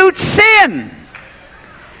impute sin.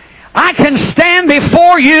 I can stand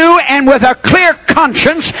before you and with a clear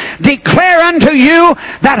conscience declare unto you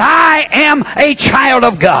that I am a child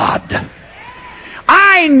of God.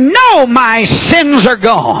 I know my sins are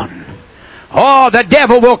gone. Oh, the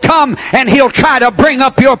devil will come and he'll try to bring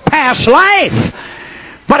up your past life.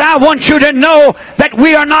 But I want you to know that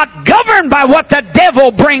we are not governed by what the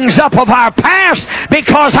devil brings up of our past,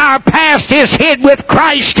 because our past is hid with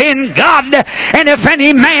Christ in God. And if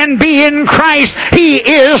any man be in Christ, he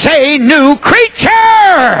is a new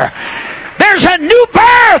creature. There's a new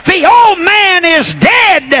birth. The old man is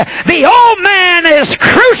dead. The old man is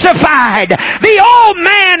crucified. The old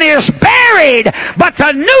man is buried. But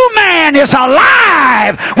the new man is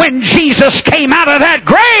alive. When Jesus came out of that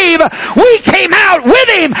grave, we came out with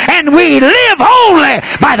him, and we live only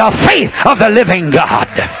by the faith of the living God.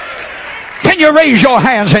 Can you raise your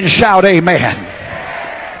hands and shout amen?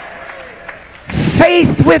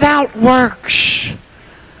 Faith without works.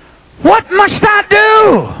 What must I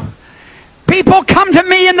do? People come to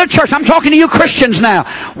me in the church. I'm talking to you Christians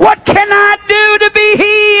now. What can I do to be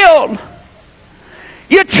healed?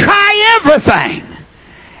 You try everything.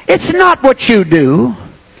 It's not what you do.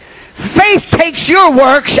 Faith takes your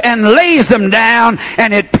works and lays them down,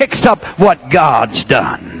 and it picks up what God's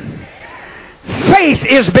done. Faith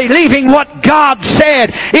is believing what God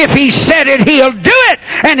said. If He said it, He'll do it.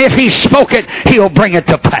 And if He spoke it, He'll bring it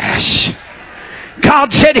to pass.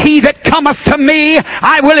 God said, he that cometh to me,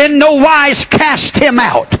 I will in no wise cast him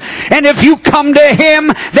out. And if you come to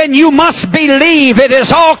him, then you must believe. It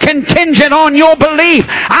is all contingent on your belief.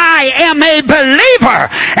 I am a believer,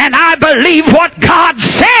 and I believe what God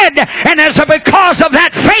said. And as because of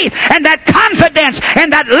that faith and that confidence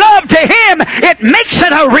and that love to him, it makes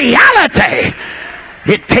it a reality.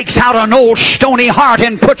 It takes out an old stony heart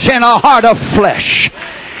and puts in a heart of flesh.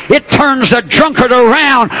 It turns the drunkard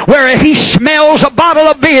around where if he smells a bottle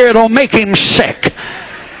of beer, it'll make him sick.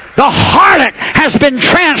 The harlot has been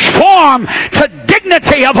transformed to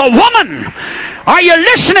dignity of a woman. Are you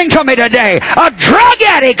listening to me today? A drug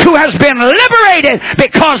addict who has been liberated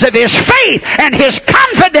because of his faith and his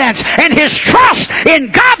confidence and his trust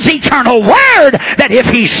in God's eternal word, that if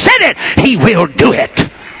he said it, he will do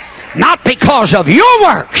it. Not because of your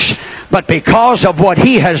works, but because of what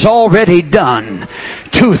he has already done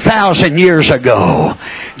 2,000 years ago.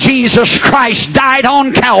 Jesus Christ died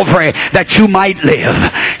on Calvary that you might live.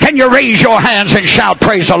 Can you raise your hands and shout,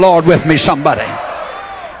 praise the Lord with me, somebody?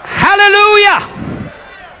 Hallelujah!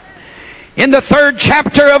 In the 3rd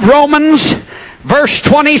chapter of Romans, verse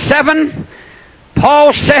 27,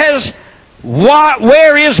 Paul says,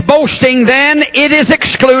 where is boasting then? It is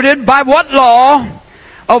excluded. By what law?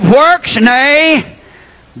 Of works? Nay,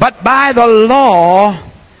 but by the law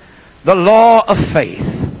of faith.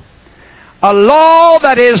 A law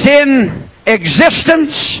that is in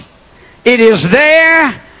existence. It is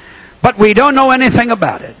there, but we don't know anything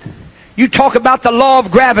about it. You talk about the law of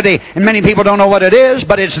gravity, and many people don't know what it is,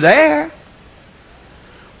 but it's there.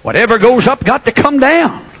 Whatever goes up got to come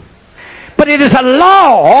down. But it is a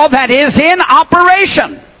law that is in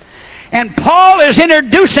operation. And Paul is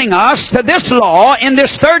introducing us to this law in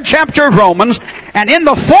this 3rd chapter of Romans. And in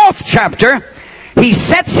the 4th chapter, he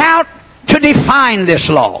sets out to define this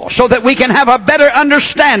law so that we can have a better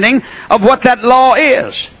understanding of what that law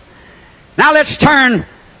is. Now let's turn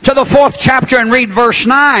to the 4th chapter and read verse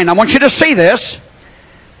 9. I want you to see this.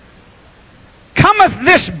 Cometh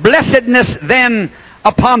this blessedness then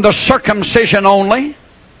upon the circumcision only,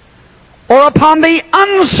 or upon the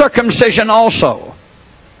uncircumcision also?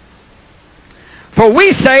 For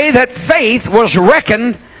we say that faith was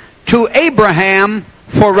reckoned to Abraham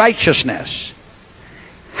for righteousness.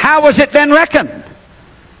 How was it then reckoned?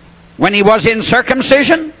 When he was in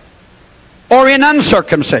circumcision or in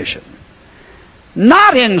uncircumcision?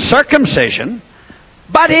 Not in circumcision,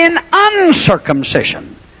 but in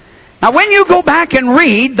uncircumcision. Now when you go back and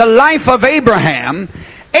read the life of Abraham,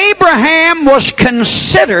 Abraham was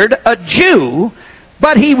considered a Jew,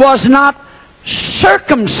 but he was not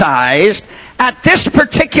circumcised at this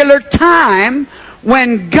particular time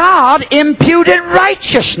when God imputed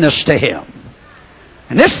righteousness to him.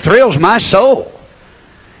 And this thrills my soul.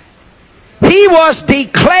 He was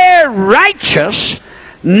declared righteous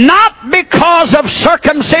not because of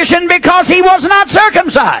circumcision, because he was not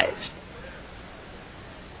circumcised.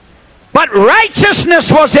 But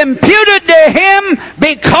righteousness was imputed to him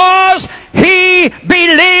because he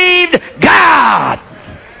believed God.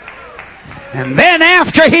 And then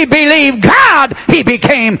after he believed God, he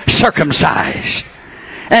became circumcised.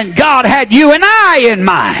 And God had you and I in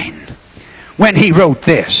mind when he wrote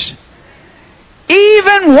this.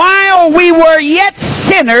 Even while we were yet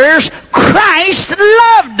sinners, Christ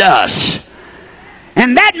loved us.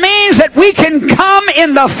 And that means that we can come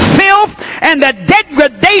in the filth and the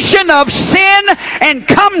degradation of sin and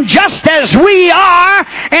come just as we are.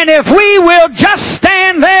 And if we will just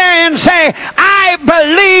stand there and say, I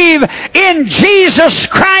believe in Jesus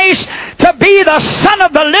Christ to be the Son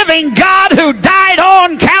of the living God who died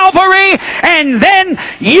on Calvary, and then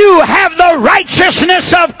you have the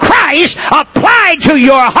righteousness of Christ applied to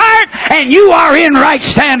your heart, and you are in right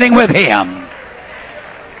standing with him.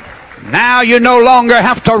 Now you no longer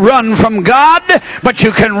have to run from God, but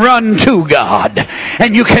you can run to God.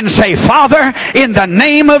 And you can say, Father, in the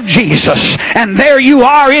name of Jesus. And there you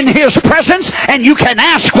are in His presence, and you can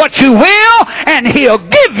ask what you will, and He'll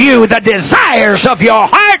give you the desires of your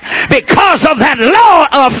heart because of that law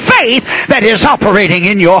of faith that is operating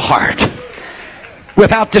in your heart.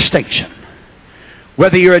 Without distinction.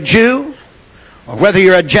 Whether you're a Jew, or whether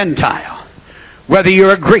you're a Gentile, whether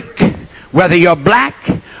you're a Greek, whether you're black,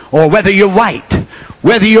 or whether you're white,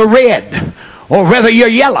 whether you're red, or whether you're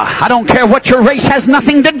yellow. I don't care what your race, has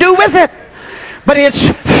nothing to do with it. But it's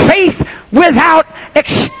faith without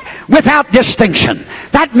distinction.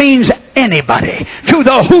 That means anybody, to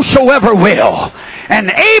the whosoever will. And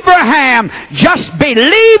Abraham just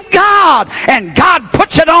believed God, and God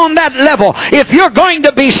puts it on that level. If you're going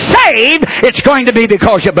to be saved, it's going to be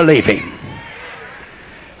because you believe Him.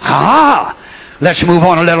 Let's move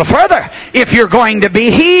on a little further. If you're going to be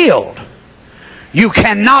healed, you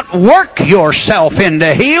cannot work yourself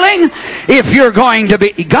into healing. If you're going to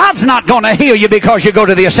be, God's not going to heal you because you go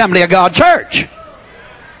to the Assembly of God church.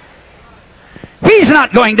 He's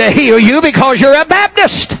not going to heal you because you're a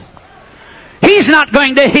Baptist. He's not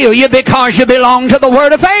going to heal you because you belong to the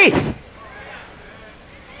Word of Faith.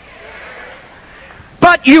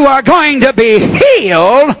 But you are going to be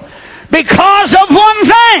healed because of one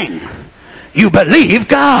thing. You believe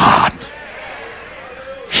God.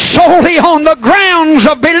 Solely on the grounds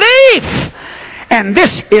of belief. And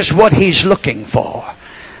this is what He's looking for.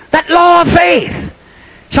 That law of faith.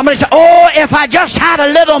 Somebody said, oh, if I just had a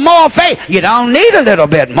little more faith. You don't need a little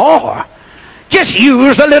bit more. Just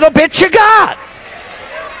use the little bit you got.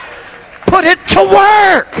 Put it to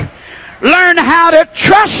work. Learn how to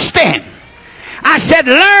trust Him. I said,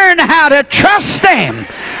 learn how to trust Him.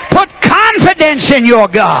 Put confidence in your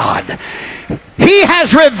God. He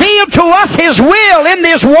has revealed to us His will in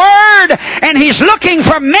this Word, and He's looking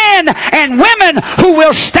for men and women who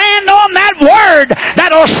will stand on that Word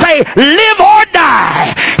that'll say, live or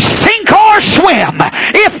die, sink or swim.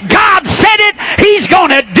 If God said it, He's going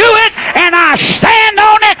to do it, and I stand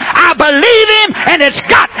on it, I believe Him, and it's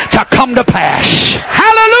got to come to pass.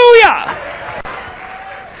 Hallelujah!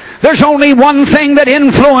 There's only one thing that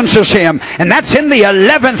influences him, and that's in the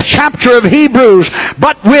 11th chapter of Hebrews.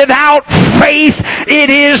 But without faith,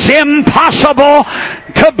 it is impossible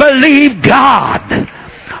to believe God.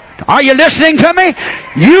 Are you listening to me?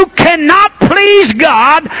 You cannot please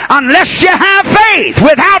God unless you have faith.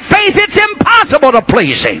 Without faith, it's impossible to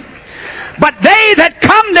please Him. But they that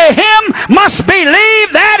come to Him must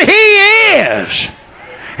believe that He is,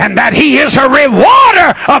 and that He is a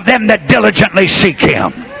rewarder of them that diligently seek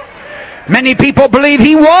Him. Many people believe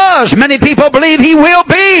He was. Many people believe He will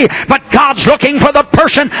be. But God's looking for the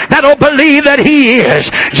person that'll believe that He is.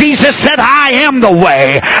 Jesus said, I am the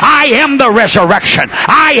way. I am the resurrection.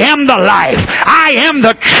 I am the life. I am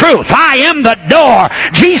the truth. I am the door.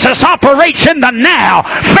 Jesus operates in the now.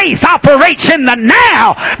 Faith operates in the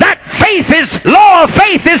now. That law of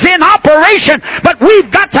faith is in operation. But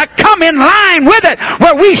we've got to come in line with it,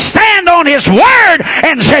 where we stand on His Word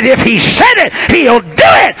and said, if He said it, He'll do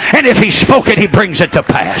it. And if He spoke it, He brings it to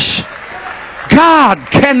pass. God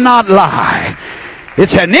cannot lie.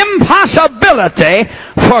 It's an impossibility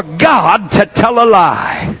for God to tell a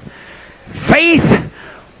lie. Faith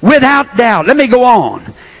without doubt. Let me go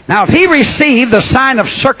on. Now, if he received the sign of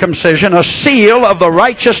circumcision, a seal of the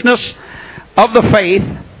righteousness of the faith,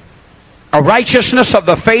 a righteousness of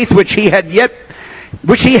the faith which he had yet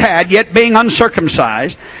being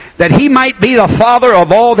uncircumcised, that he might be the father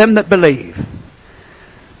of all them that believe,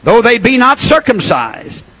 though they be not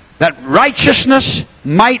circumcised, that righteousness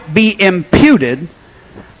might be imputed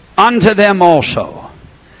unto them also.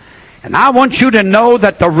 And I want you to know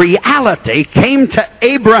that the reality came to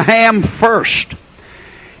Abraham first.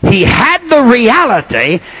 He had the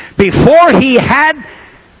reality before he had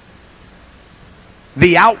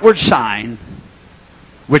the outward sign,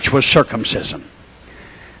 which was circumcision.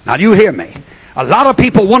 Now, do you hear me? A lot of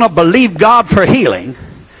people want to believe God for healing,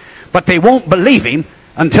 but they won't believe Him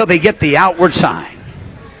until they get the outward sign.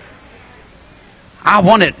 I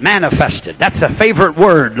want it manifested. That's a favorite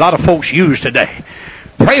word a lot of folks use today.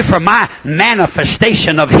 Pray for my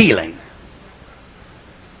manifestation of healing.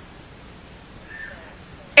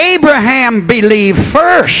 Abraham believed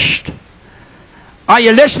first. Are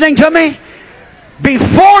you listening to me?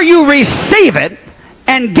 Before you receive it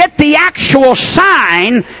and get the actual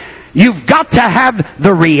sign, you've got to have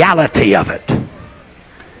the reality of it.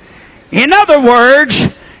 In other words,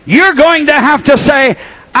 you're going to have to say,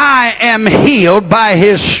 I am healed by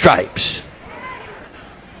His stripes.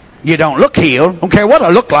 You don't look healed. Don't care what I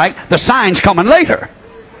look like. The sign's coming later.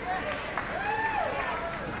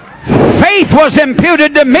 faith was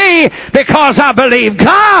imputed to me because I believed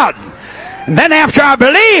God. And then after I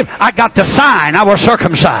believed, I got the sign. I was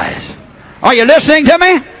circumcised. Are you listening to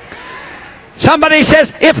me? Somebody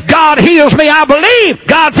says, if God heals me, I'll believe.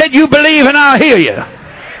 God said, you believe and I'll heal you.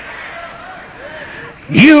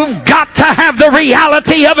 You've got to have the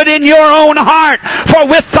reality of it in your own heart. For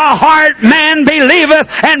with the heart man believeth,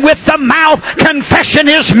 and with the mouth confession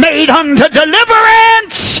is made unto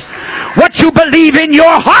deliverance. What you believe in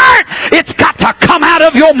your heart, it's got to come out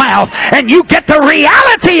of your mouth. And you get the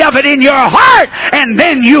reality of it in your heart, and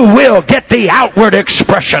then you will get the outward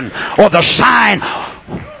expression, or the sign,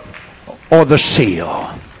 or the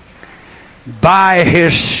seal. By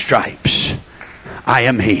His stripes I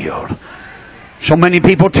am healed. So many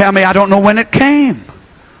people tell me, I don't know when it came.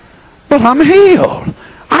 But I'm healed.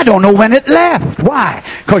 I don't know when it left. Why?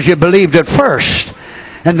 Because you believed it first,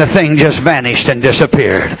 and the thing just vanished and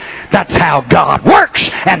disappeared. That's how God works,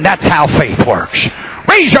 and that's how faith works.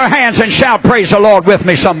 Raise your hands and shout praise the Lord with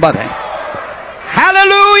me, somebody.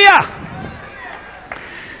 Hallelujah!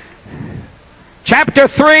 Chapter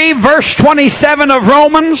 3, verse 27 of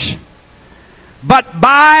Romans. But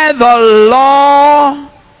by the law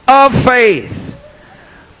of faith,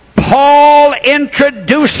 Paul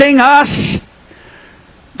introducing us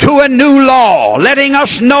to a new law, letting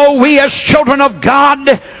us know we as children of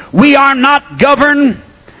God, we are not governed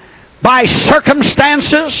by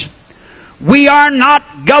circumstances. We are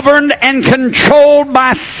not governed and controlled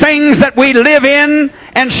by things that we live in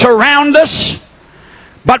and surround us.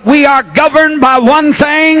 But we are governed by one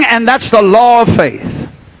thing, and that's the law of faith.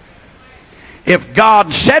 If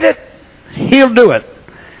God said it, He'll do it.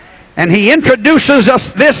 And He introduces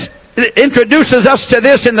us to this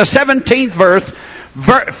in the 17th verse,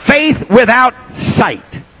 faith without sight.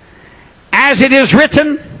 As it is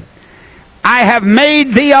written, I have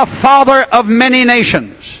made thee a father of many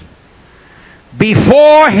nations.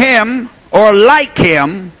 Before Him, or like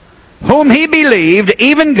Him, whom he believed,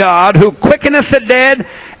 even God, who quickeneth the dead,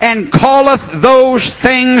 and calleth those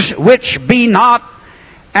things which be not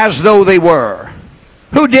as though they were.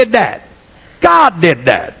 Who did that? God did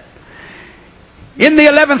that. In the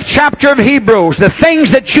 11th chapter of Hebrews, the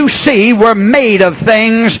things that you see were made of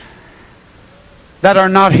things that are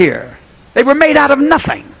not here. They were made out of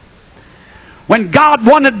nothing. When God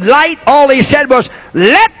wanted light, all He said was,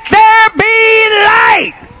 let there be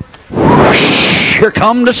light. Here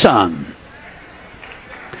come the sun.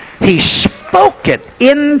 He spoke it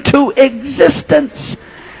into existence.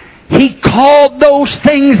 He called those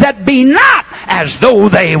things that be not as though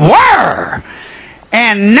they were.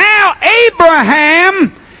 And now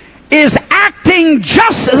Abraham is acting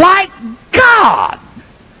just like God.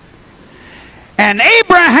 And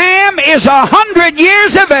Abraham is 100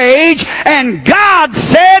 years of age, and God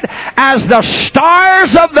said, as the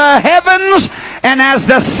stars of the heavens and as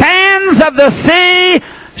the sands of the sea,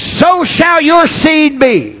 so shall your seed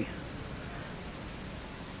be.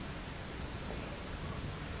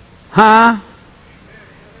 Huh?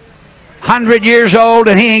 100 years old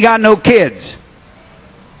and he ain't got no kids.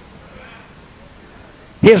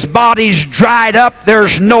 His body's dried up.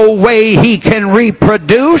 There's no way he can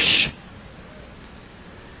reproduce.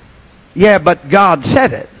 Yeah, but God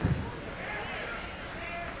said it.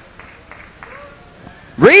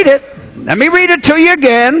 Read it. Let me read it to you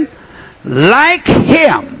again. Like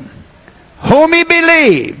Him, whom he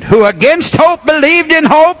believed, who against hope believed in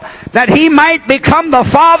hope, that he might become the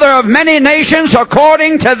father of many nations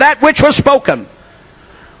according to that which was spoken.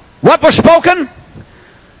 What was spoken?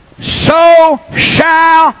 So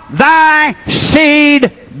shall thy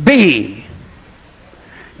seed be.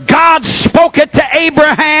 God spoke it to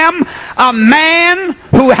Abraham, a man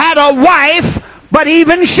who had a wife, but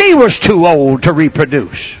even she was too old to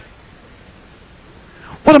reproduce.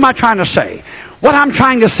 What am I trying to say? What I'm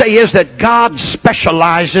trying to say is that God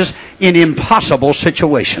specializes in impossible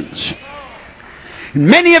situations.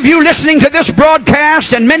 Many of you listening to this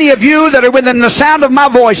broadcast, and many of you that are within the sound of my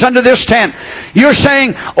voice under this tent, you're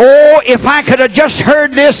saying, oh, if I could have just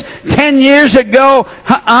heard this 10 years ago.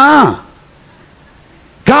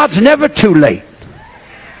 God's never too late.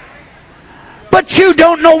 But you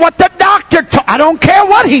don't know what the doctor told. I don't care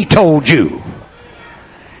what he told you.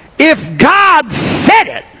 If God said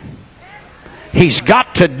it, He's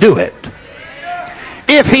got to do it.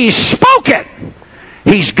 If He spoke it,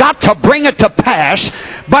 He's got to bring it to pass.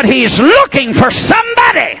 But He's looking for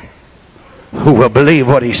somebody who will believe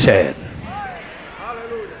what He said.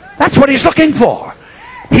 That's what He's looking for.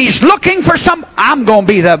 He's looking for some. I'm going to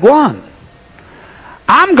be that one.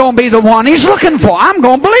 I'm going to be the one He's looking for. I'm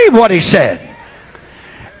going to believe what He said.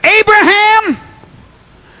 Abraham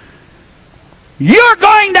You're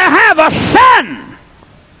going to have a son.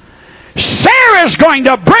 Sarah's going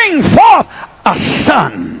to bring forth a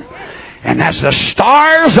son. And as the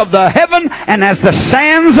stars of the heaven and as the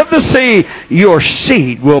sands of the sea, your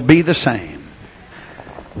seed will be the same.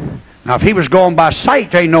 Now, if he was going by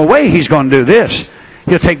sight, there ain't no way he's going to do this.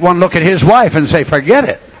 He'll take one look at his wife and say, forget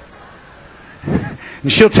it.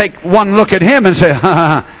 And she'll take one look at him and say,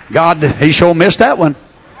 God, he sure missed that one.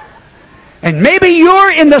 And maybe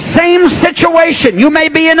you're in the same situation. You may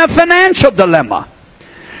be in a financial dilemma.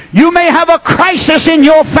 You may have a crisis in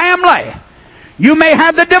your family. You may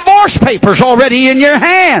have the divorce papers already in your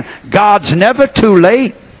hand. God's never too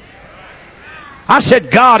late. I said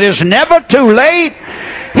God is never too late.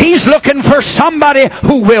 He's looking for somebody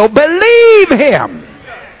who will believe Him.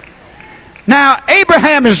 Now,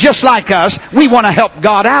 Abraham is just like us. We want to help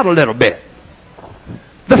God out a little bit.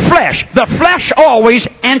 The flesh always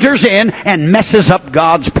enters in and messes up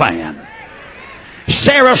God's plan.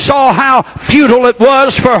 Sarah saw how futile it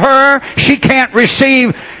was for her. She can't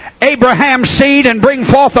receive Abraham's seed and bring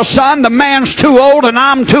forth a son. The man's too old and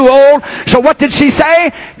I'm too old. So what did she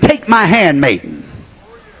say? Take my handmaiden.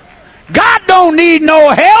 God don't need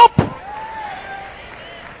no help.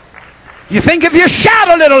 You think if you shout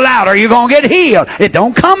a little louder, you're going to get healed. It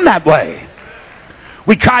don't come that way.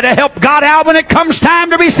 We try to help God out when it comes time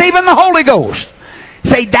to receiving the Holy Ghost.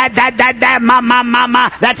 Say, dad, ma.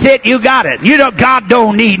 That's it, you got it. You know, God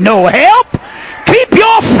don't need no help. Keep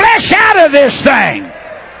your flesh out of this thing.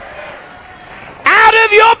 Out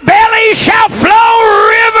of your belly shall flow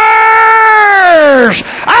rivers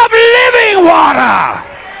of living water.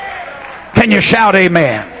 Can you shout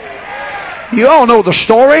amen? You all know the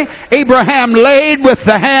story. Abraham laid with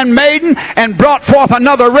the handmaiden and brought forth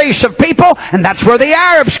another race of people, and that's where the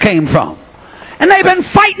Arabs came from. And they've been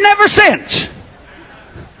fighting ever since.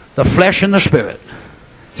 The flesh and the spirit.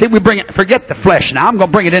 See, we bring it, forget the flesh now. I'm going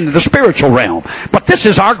to bring it into the spiritual realm. But this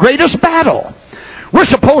is our greatest battle. We're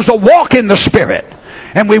supposed to walk in the Spirit.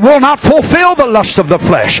 And we will not fulfill the lust of the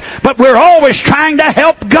flesh. But we're always trying to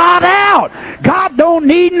help God out. God don't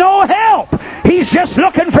need no help. He's just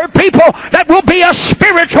looking for people that will be a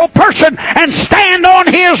spiritual person and stand on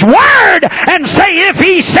His Word and say if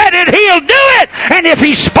He said it, He'll do it. And if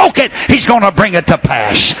He spoke it, He's going to bring it to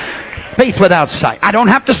pass. Faith without sight. I don't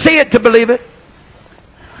have to see it to believe it.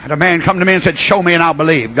 I had a man come to me and said, show me and I'll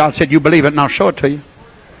believe. God said, you believe it and I'll show it to you.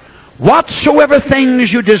 Whatsoever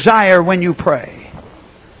things you desire when you pray,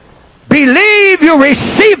 believe you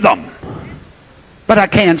receive them. But I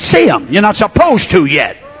can't see them. You're not supposed to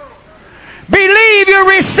yet. Believe you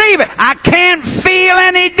receive it. I can't feel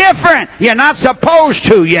any different. You're not supposed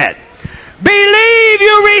to yet. Believe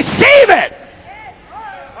you receive it.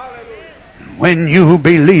 When you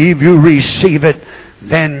believe you receive it,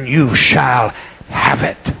 then you shall have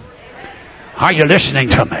it. Are you listening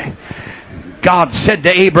to me? God said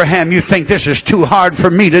to Abraham, you think this is too hard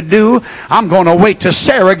for me to do? I'm going to wait till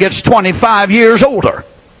Sarah gets 25 years older.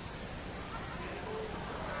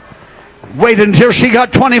 Wait until she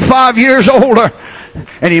got 25 years older.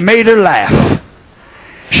 And He made her laugh.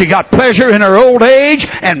 She got pleasure in her old age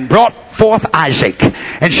and brought forth Isaac.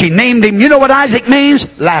 And she named him, you know what Isaac means?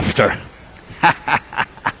 Laughter.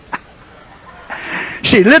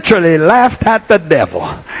 She literally laughed at the devil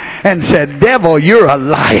and said, devil, you're a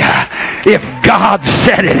liar. If God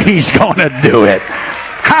said it, He's going to do it.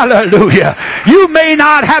 Hallelujah. You may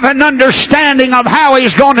not have an understanding of how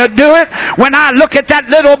He's going to do it. When I look at that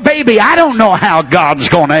little baby, I don't know how God's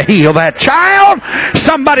going to heal that child.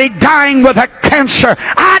 Somebody dying with a cancer,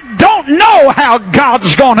 I don't know how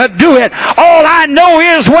God's going to do it. All I know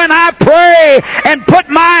is when I pray and put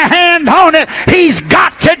my hand on it, He's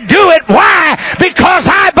got to do it. Why? Because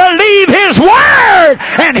I believe His Word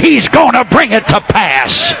and He's going to bring it to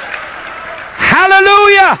pass.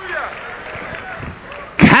 Hallelujah.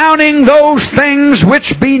 Counting those things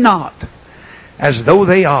which be not as though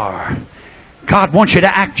they are. God wants you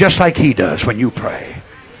to act just like He does when you pray.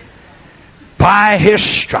 By His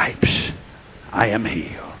stripes I am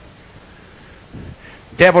healed.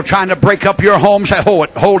 Devil trying to break up your home, say,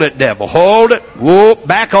 hold it, devil. Hold it. Whoa,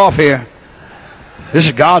 back off here. This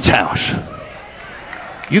is God's house.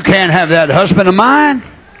 You can't have that husband of mine.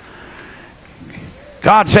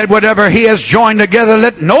 God said, whatever He has joined together,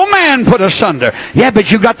 let no man put asunder. Yeah, but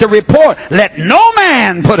you got the report. Let no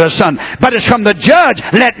man put asunder. But it's from the judge.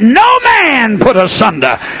 Let no man put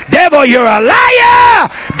asunder. Devil, you're a liar.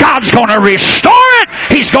 God's going to restore it.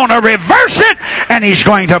 He's going to reverse it. And He's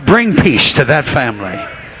going to bring peace to that family.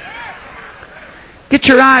 Get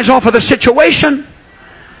your eyes off of the situation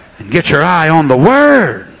and get your eye on the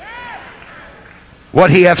Word. What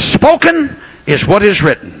He hath spoken is what is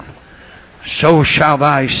written. so shall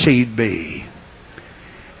thy seed be.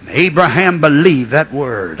 And Abraham believed that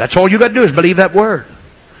word. That's all you got to do is believe that word.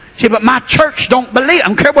 See, but my church don't believe. I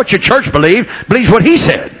don't care what your church believes what he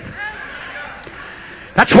said.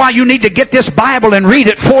 That's why you need to get this Bible and read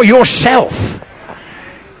it for yourself.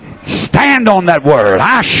 Stand on that word.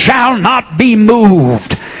 I shall not be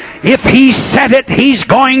moved. If he said it, he's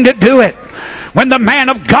going to do it. When the man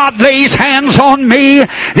of God lays hands on me,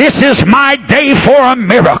 this is my day for a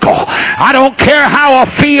miracle. I don't care how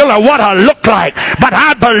I feel or what I look like, but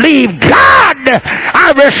I believe God.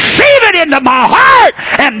 I receive it into my heart,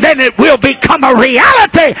 and then it will become a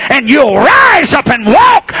reality, and you'll rise up and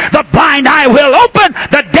walk. The blind eye will open,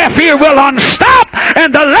 the deaf ear will unstop,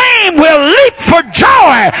 and the lame will leap for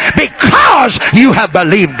joy because you have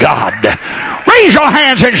believed God. Raise your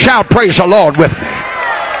hands and shout, praise the Lord with me.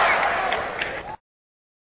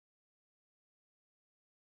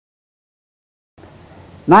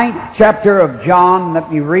 Ninth chapter of John. Let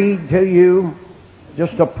me read to you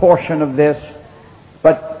just a portion of this.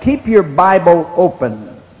 But keep your Bible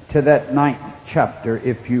open to that ninth chapter,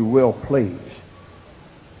 if you will, please.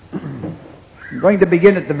 I'm going to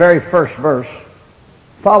begin at the very first verse.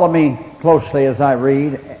 Follow me closely as I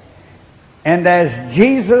read. And as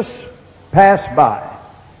Jesus passed by.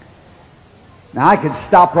 Now I could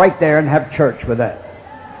stop right there and have church with that.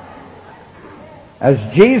 As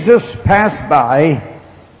Jesus passed by,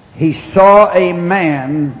 he saw a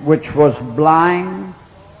man which was blind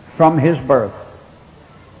from his birth.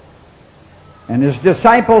 And his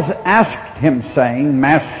disciples asked him, saying,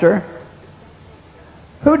 Master,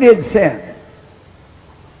 who did sin?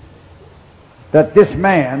 That this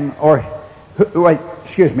man, let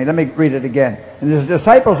me read it again. And his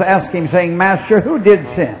disciples asked him, saying, Master, who did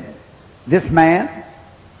sin? This man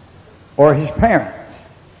or his parents,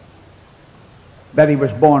 that he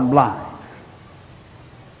was born blind?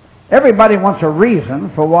 Everybody wants a reason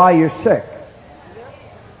for why you're sick.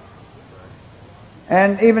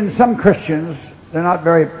 And even some Christians, they're not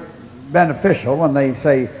very beneficial when they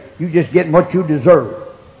say, you just getting what you deserve.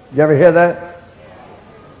 Did you ever hear that?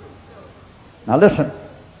 Now listen.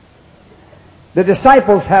 The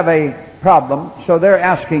disciples have a problem, so they're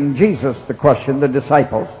asking Jesus the question, the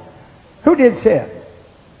disciples, who did sin?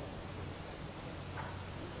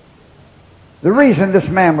 The reason this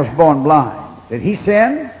man was born blind, did he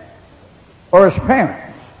sin? Or his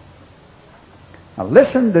parents? Now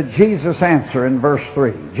listen to Jesus' answer in verse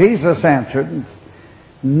 3. Jesus answered,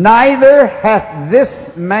 Neither hath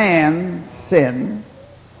this man sinned,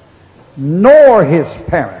 nor his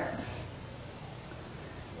parents,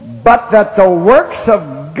 but that the works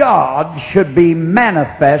of God should be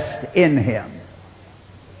manifest in him.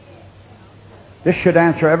 This should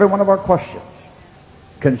answer every one of our questions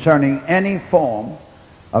concerning any form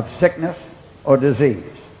of sickness or disease.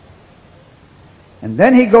 And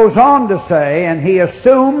then he goes on to say, and he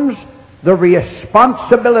assumes the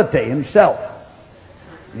responsibility himself.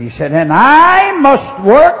 And he said, and I must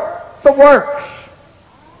work the works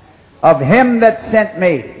of him that sent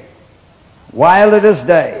me while it is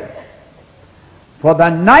day. For the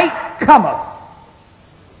night cometh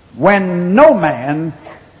when no man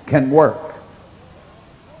can work.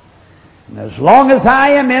 And as long as I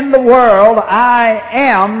am in the world, I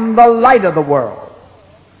am the light of the world.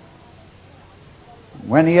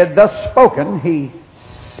 When he had thus spoken, he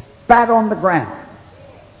spat on the ground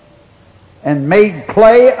and made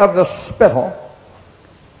clay of the spittle,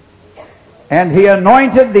 and he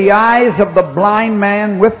anointed the eyes of the blind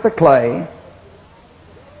man with the clay,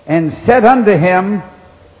 and said unto him,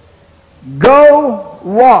 Go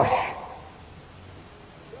wash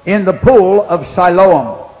in the pool of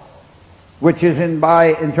Siloam, which is by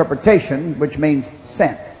interpretation, which means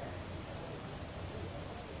sent.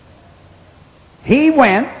 He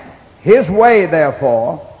went his way,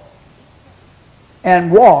 therefore,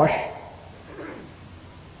 and washed,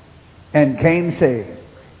 and came seeing.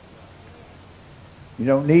 You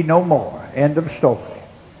don't need no more. End of story.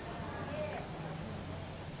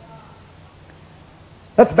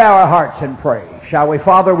 Let's bow our hearts and pray, shall we?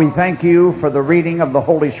 Father, we thank you for the reading of the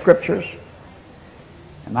Holy Scriptures.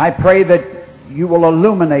 And I pray that you will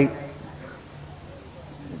illuminate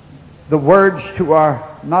the words to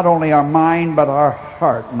not only our mind, but our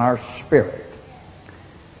heart and our spirit.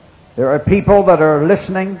 There are people that are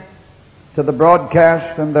listening to the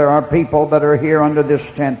broadcast, and there are people that are here under this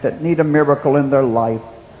tent that need a miracle in their life.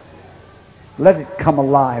 Let it come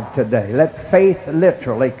alive today. Let faith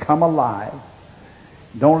literally come alive.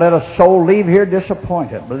 Don't let a soul leave here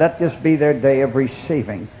disappointed, but let this be their day of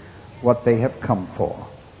receiving what they have come for.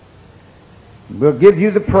 We'll give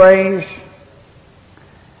you the praise.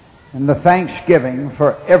 and the thanksgiving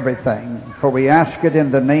for everything, for we ask it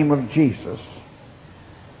in the name of Jesus.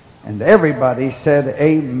 And everybody said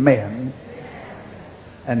amen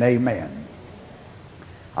and amen.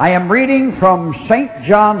 I am reading from St.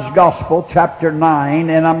 John's Gospel, chapter 9,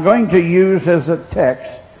 and I'm going to use as a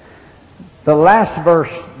text the last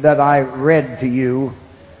verse that I read to you,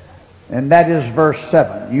 and that is verse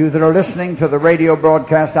 7. You that are listening to the radio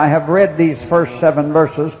broadcast, I have read these first 7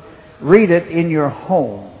 verses. Read it in your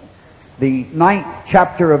home. The 9th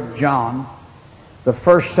chapter of John, the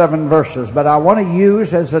first 7 verses. But I want to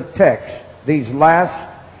use as a text these last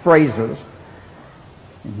phrases.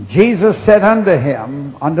 Jesus said unto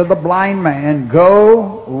him, unto the blind man,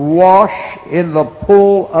 Go wash in the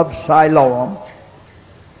pool of Siloam,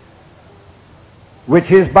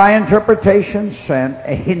 which is by interpretation sent.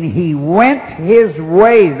 And he went his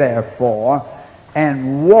way, therefore,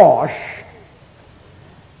 and washed,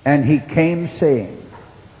 and he came seeing.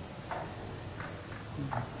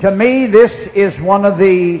 To me, this is one of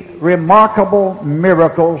the remarkable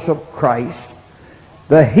miracles of Christ,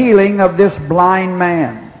 the healing of this blind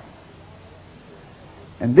man.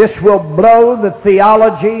 And this will blow the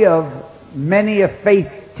theology of many a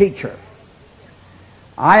faith teacher.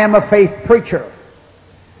 I am a faith preacher.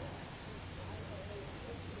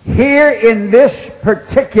 Here in this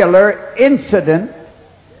particular incident,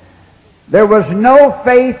 there was no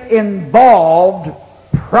faith involved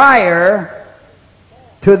prior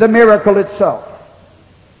to the miracle itself.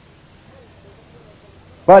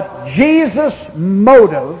 But Jesus'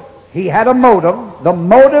 motive, he had a motive, the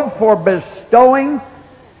motive for bestowing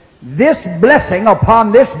this blessing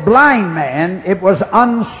upon this blind man, it was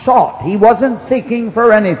unsought. He wasn't seeking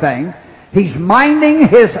for anything. He's minding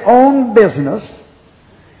his own business,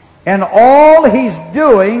 and all he's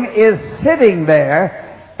doing is sitting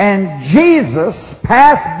there, and Jesus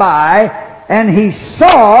passed by, and he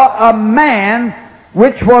saw a man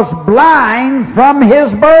which was blind from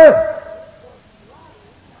his birth.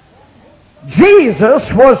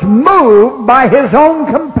 Jesus was moved by his own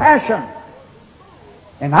compassion.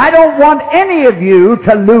 And I don't want any of you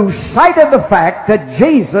to lose sight of the fact that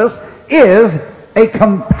Jesus is a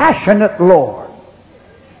compassionate Lord.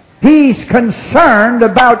 He's concerned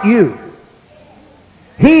about you.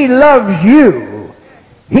 He loves you.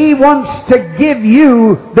 He wants to give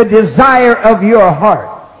you the desire of your heart.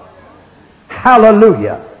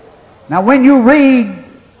 Hallelujah. Now when you read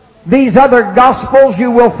these other Gospels,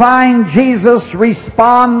 you will find Jesus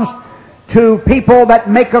responds to people that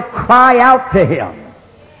make a cry out to him.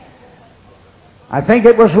 I think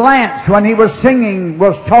it was Lance, when he was singing,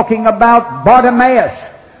 was talking about Bartimaeus.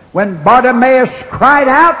 When Bartimaeus cried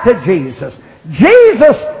out to Jesus,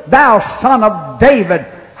 Jesus, thou son of David,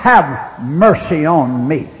 have mercy on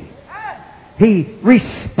me. He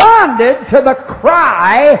responded to the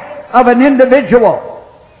cry of an individual.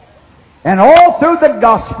 And all through the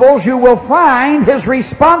Gospels you will find his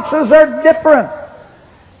responses are different.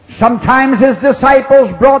 Sometimes his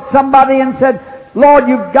disciples brought somebody and said, Lord,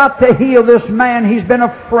 you've got to heal this man. He's been a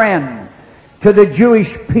friend to the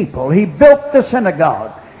Jewish people. He built the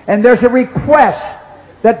synagogue. And there's a request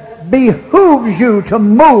that behooves you to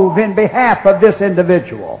move in behalf of this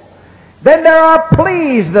individual. Then there are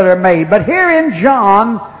pleas that are made. But here in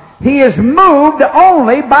John, he is moved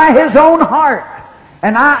only by his own heart.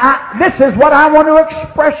 And this is what I want to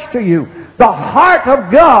express to you. The heart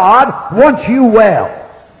of God wants you well.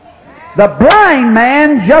 The blind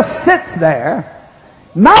man just sits there,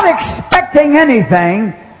 not expecting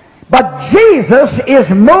anything, but Jesus is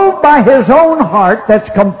moved by his own heart that's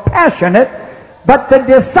compassionate, but the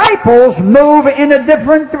disciples move in a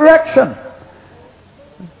different direction.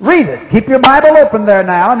 Read it. Keep your Bible open there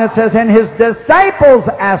now, and it says, And his disciples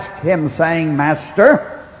asked him, saying,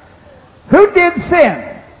 Master, who did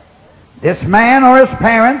sin, this man or his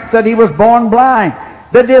parents, that he was born blind?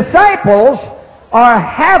 The disciples are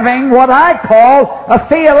having what I call a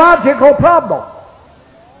theological problem.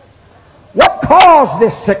 What caused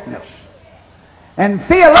this sickness? And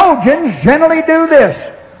theologians generally do this.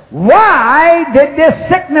 Why did this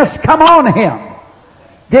sickness come on him?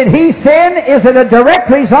 Did he sin? Is it a direct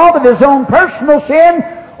result of his own personal sin?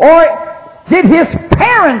 Or did his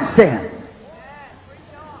parents sin?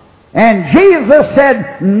 And Jesus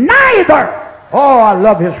said, neither. Oh, I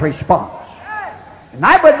love his response. And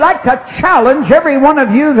I would like to challenge every one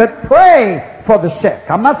of you that pray for the sick.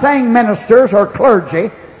 I'm not saying ministers or clergy,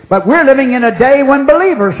 but we're living in a day when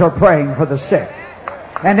believers are praying for the sick.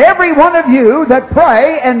 And every one of you that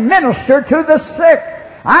pray and minister to the sick,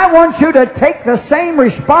 I want you to take the same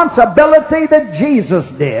responsibility that Jesus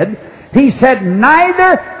did. He said,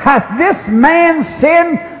 neither hath this man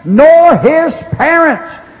sinned nor his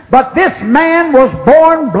parents, But this man was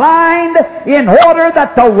born blind in order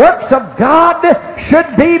that the works of God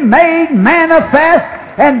should be made manifest.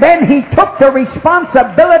 And then he took the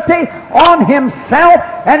responsibility on himself,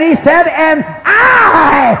 and he said, and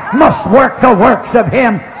I must work the works of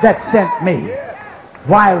him that sent me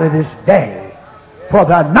while it is day. For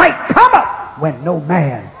the night cometh when no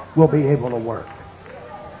man will be able to work.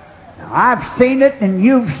 Now, I've seen it, and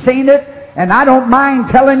you've seen it, and I don't mind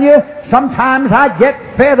telling you, sometimes I get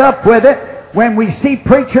fed up with it when we see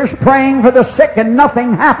preachers praying for the sick and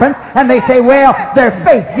nothing happens, and they say, well, their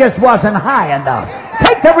faith just wasn't high enough.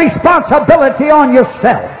 Take the responsibility on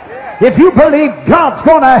yourself. If you believe God's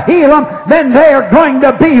going to heal them, then they're going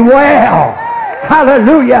to be well.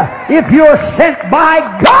 Hallelujah. If you're sent by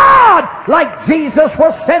God, like Jesus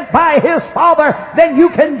was sent by His Father, then you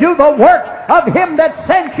can do the works of Him that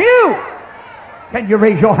sent you. Can you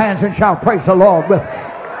raise your hands and shout, praise the Lord with me?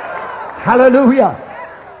 Hallelujah.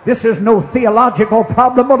 This is no theological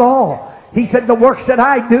problem at all. He said, the works that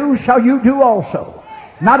I do shall you do also.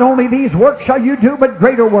 Not only these works shall you do, but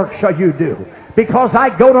greater works shall you do. Because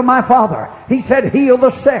I go to my Father. He said, heal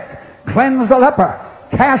the sick, cleanse the leper,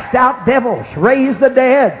 cast out devils, raise the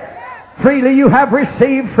dead. Freely you have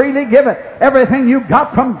received, freely give it. Everything you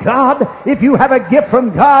got from God, if you have a gift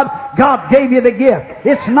from God, God gave you the gift.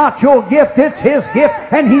 It's not your gift, it's His gift,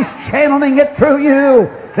 and He's channeling it through you.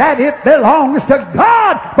 That it belongs to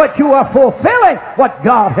God, but you are fulfilling what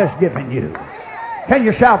God has given you. Can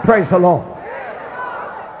you shout, praise the Lord?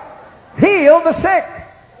 Heal the sick,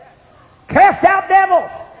 cast out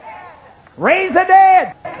devils, raise the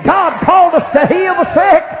dead. God called us to heal the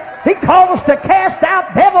sick. He called us to cast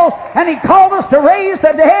out devils, and He called us to raise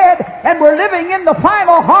the dead, and we're living in the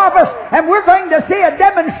final harvest, and we're going to see a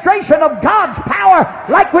demonstration of God's power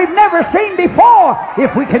like we've never seen before,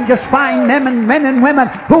 if we can just find them and men and women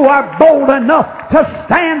who are bold enough to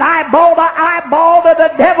stand eyeball to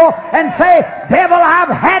the devil and say, devil,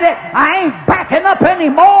 I've had it. I ain't backing up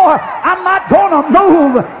anymore. I'm not going to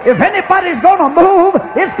move. If anybody's going to move,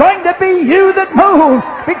 it's going to be you that moves,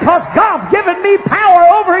 because God's given me power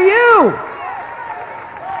over you.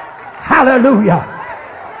 Hallelujah.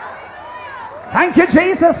 Thank you,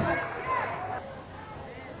 Jesus.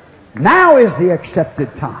 Now is the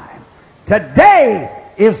accepted time. Today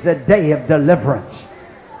is the day of deliverance.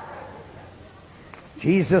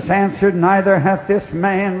 Jesus answered, neither hath this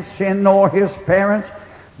man sinned nor his parents,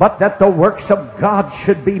 but that the works of God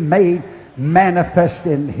should be made manifest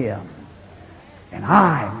in him. And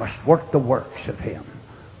I must work the works of him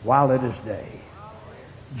while it is day.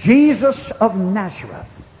 Jesus of Nazareth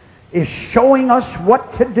is showing us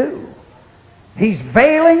what to do. He's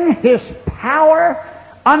veiling His power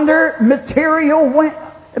under material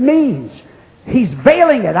means. He's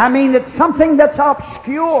veiling it. I mean, it's something that's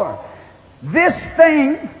obscure. This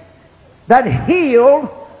thing that healed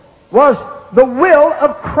was the will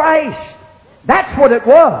of Christ. That's what it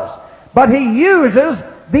was. But He uses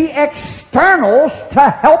the externals to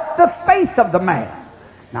help the faith of the man.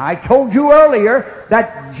 Now, I told you earlier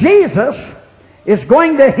that Jesus is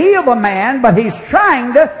going to heal the man, but He's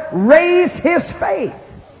trying to raise his faith.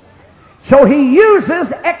 So He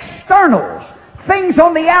uses externals, things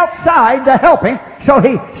on the outside to help him, so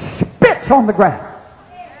he spits on the ground.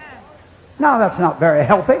 Now, that's not very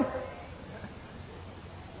healthy.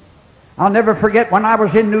 I'll never forget when I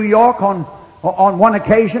was in New York on one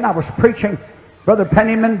occasion. I was preaching, Brother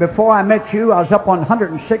Pennyman, before I met you. I was up on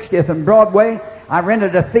 160th and Broadway. I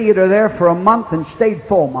rented a theater there for a month and stayed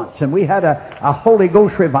 4 months. And we had a Holy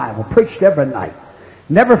Ghost revival. Preached every night.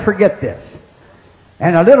 Never forget this.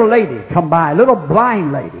 And a little lady come by, a little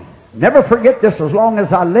blind lady. Never forget this as long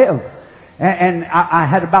as I live. And I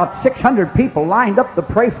had about 600 people lined up to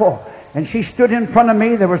pray for. And she stood in front of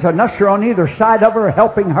me. There was an usher on either side of her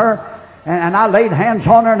helping her. And I laid hands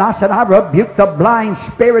on her and I said, I rebuke the blind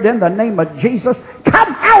spirit in the name of Jesus.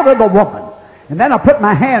 Come out of the woman. And then I put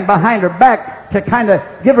my hand behind her back to kind of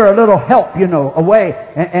give her a little help, away.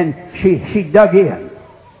 And she dug in,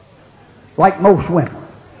 like most women.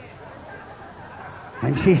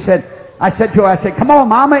 And I said to her, come on,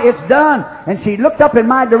 Mama, it's done. And she looked up in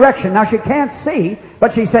my direction. Now, she can't see,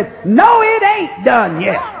 but she said, no, it ain't done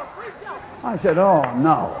yet. I said, oh,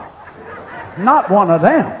 no, not one of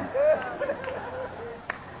them.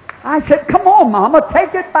 I said, come on, Mama,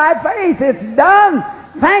 take it by faith. It's done.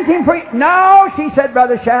 Thank Him for you. No, she said,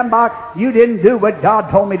 Brother Schambach, you didn't do what God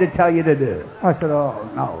told me to tell you to do. I said, oh,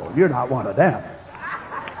 no, you're not one of them.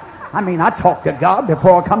 I mean, I talked to God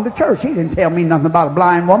before I come to church. He didn't tell me nothing about a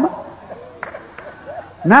blind woman.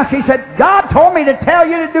 Now she said, God told me to tell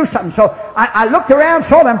you to do something. So I looked around,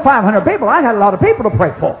 saw them 500 people. I had a lot of people to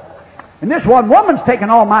pray for. And this one woman's taking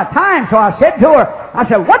all my time, so I said to her, I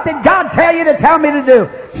said, what did God tell you to tell me to do?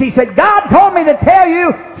 She said, God told me to tell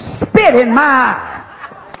you, spit in my eye.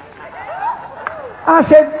 I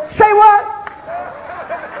said, say what?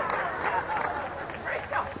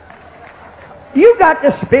 You got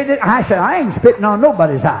to spit it. I said, I ain't spitting on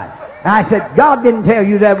nobody's eye. And I said, God didn't tell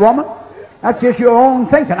you that, woman. That's just your own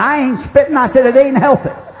thinking. I ain't spitting. I said, it ain't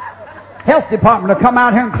healthy. Health department will come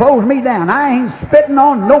out here and close me down. I ain't spitting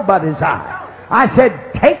on nobody's eye. I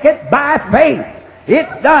said, take it by faith.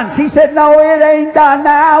 It's done. She said, no, it ain't done.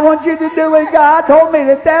 Now I want you to do what God told me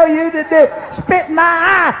to tell you to do. Spit in my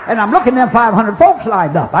eye. And I'm looking at them 500 folks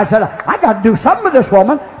lined up. I said, I got to do something with this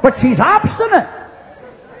woman, but she's obstinate.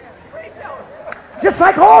 Just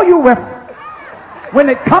like all you women. When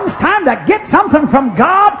it comes time to get something from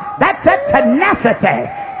God, that's that tenacity.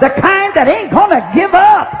 The kind that ain't going to give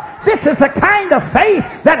up. This is the kind of faith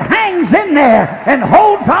that hangs in there and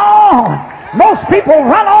holds on. Most people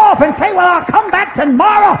run off and say, well, I'll come back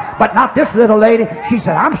tomorrow. But not this little lady. She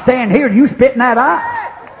said, I'm staying here. You spit in that eye?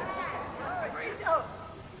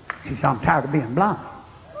 She said, I'm tired of being blind.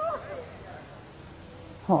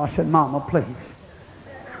 Oh, I said, Mama, please.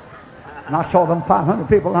 And I saw them 500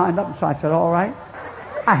 people lined up, and so I said, all right.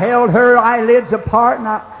 I held her eyelids apart, and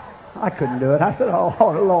I couldn't do it. I said, oh,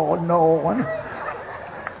 Lord, no.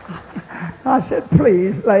 I said,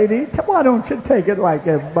 please, lady, why don't you take it like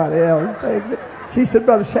everybody else takes it? She said,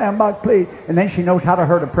 Brother Schambach, please. And then she knows how to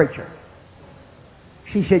hurt a preacher.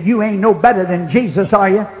 She said, you ain't no better than Jesus, are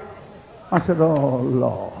you? I said, oh,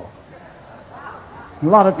 Lord. A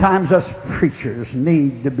lot of times us preachers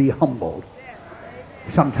need to be humbled.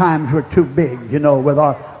 Sometimes we're too big, with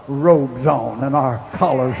our robes on and our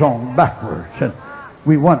collars on backwards. And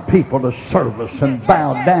we want people to serve us and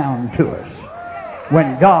bow down to us.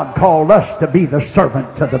 When God called us to be the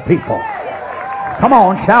servant to the people. Come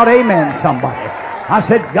on, shout amen, somebody. I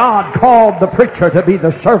said, God called the preacher to be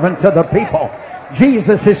the servant to the people.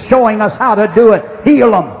 Jesus is showing us how to do it.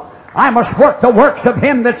 Heal them. I must work the works of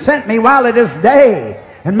Him that sent me while it is day.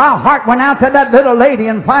 And my heart went out to that little lady,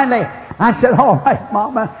 and finally I said, all right,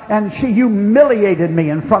 Mama. And she humiliated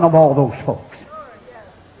me in front of all those folks.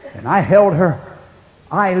 And I held her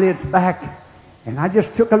eyelids back, and I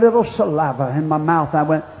just took a little saliva in my mouth. I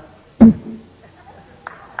went,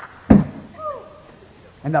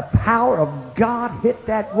 and the power of God hit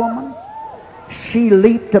that woman. She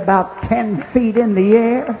leaped about 10 feet in the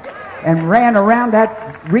air and ran around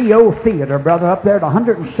that Rio Theater, brother, up there at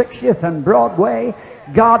 160th and Broadway.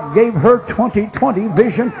 God gave her 20/20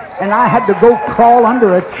 vision, and I had to go crawl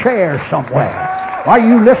under a chair somewhere. Are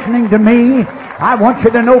you listening to me? I want you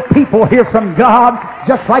to know people hear from God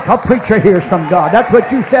just like a preacher hears from God. That's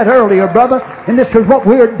what you said earlier, brother, and this is what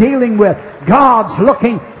we're dealing with. God's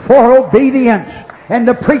looking for obedience, and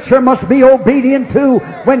the preacher must be obedient too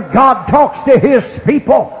when God talks to His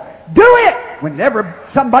people. Do it! Whenever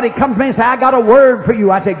somebody comes to me and says, I got a word for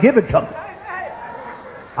you, I say, give it to me.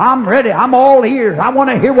 I'm ready. I'm all ears. I want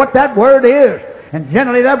to hear what that word is. And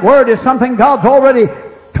generally that word is something God's already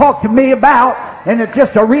talked to me about, and it's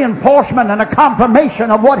just a reinforcement and a confirmation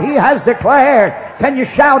of what He has declared. Can you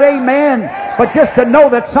shout amen? But just to know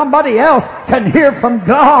that somebody else can hear from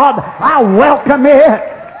God, I welcome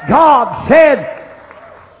it. God said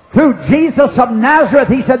through Jesus of Nazareth,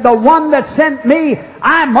 He said, the one that sent me,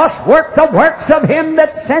 I must work the works of Him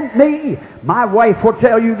that sent me. My wife will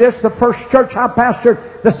tell you this, the first church I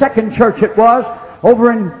pastored, the second church it was,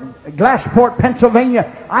 over in Glassport,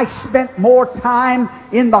 Pennsylvania, I spent more time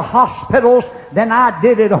in the hospitals than I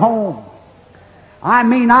did at home. I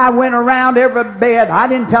mean, I went around every bed. I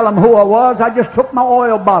didn't tell them who I was. I just took my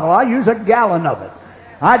oil bottle. I used a gallon of it.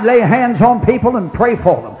 I'd lay hands on people and pray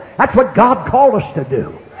for them. That's what God called us to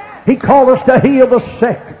do. He called us to heal the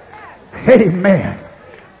sick. Amen.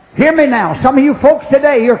 Hear me now. Some of you folks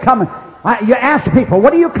today, you're coming. You ask people,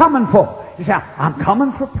 what are you coming for? You say, I'm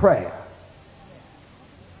coming for prayer.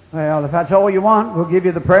 Well, if that's all you want, we'll give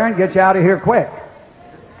you the prayer and get you out of here quick.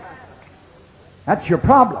 That's your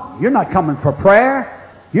problem. You're not coming for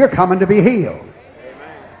prayer. You're coming to be healed.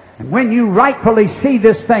 And when you rightfully see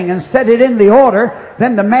this thing and set it in the order,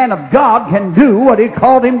 then the man of God can do what He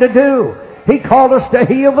called him to do. He called us to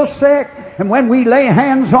heal the sick. And when we lay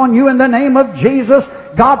hands on you in the name of Jesus,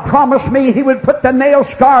 God promised me He would put the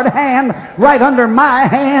nail-scarred hand right under my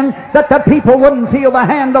hand, that the people wouldn't feel the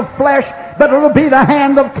hand of flesh, but it'll be the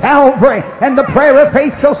hand of Calvary. And the prayer of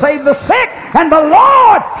faith shall save the sick, and the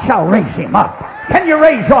Lord shall raise him up. Can you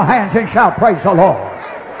raise your hands and shout, praise the Lord?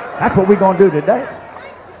 That's what we're going to do today.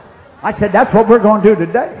 I said, that's what we're going to do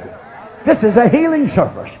today. This is a healing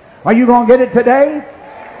service. Are you going to get it today?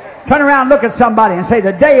 Turn around and look at somebody and say,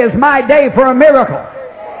 today is my day for a miracle.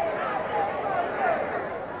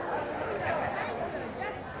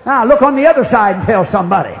 Now look on the other side and tell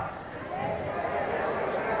somebody.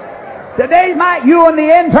 Today's you on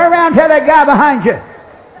the end, turn around and tell that guy behind you.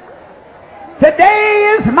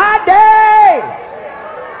 Today is my day.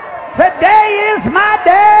 Today is my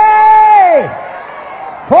day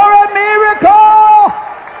for a miracle.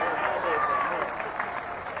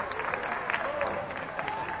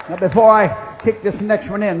 Now before I kick this next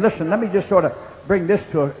one in, listen, let me just sort of bring this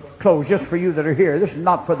to a close just for you that are here. This is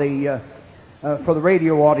not for the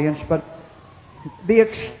radio audience, but the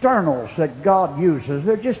externals that God uses,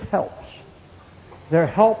 they're just helps. They're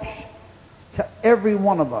helps to every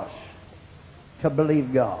one of us to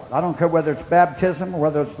believe God. I don't care whether it's baptism or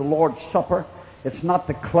whether it's the Lord's Supper. It's not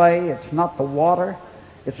the clay, it's not the water,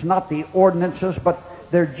 it's not the ordinances, but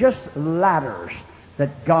they're just ladders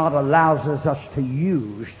that God allows us to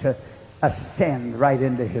use to ascend right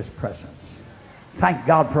into His presence. Thank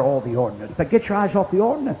God for all the ordinance. But get your eyes off the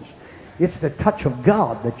ordinance. It's the touch of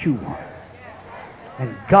God that you want.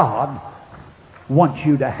 And God wants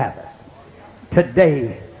you to have it.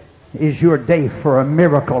 Today is your day for a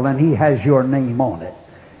miracle, and He has your name on it.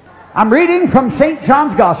 I'm reading from St.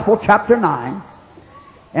 John's Gospel, chapter 9,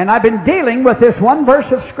 and I've been dealing with this one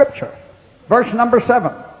verse of Scripture. Verse number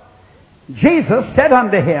 7. Jesus said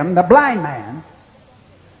unto him, the blind man,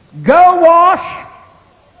 go wash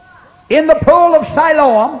in the pool of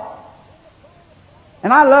Siloam.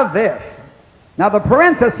 And I love this. Now the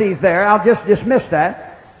parentheses there, I'll just dismiss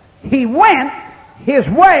that. He went his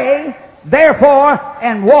way, therefore,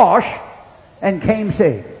 and washed, and came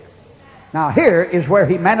seeing. Now here is where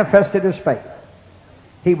he manifested his faith.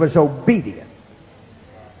 He was obedient.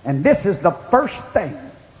 And this is the first thing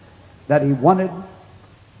that he wanted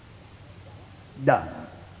done.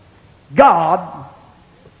 God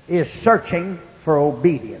is searching for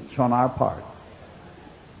obedience on our part.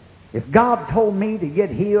 If God told me to get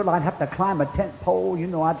healed, I'd have to climb a tent pole. You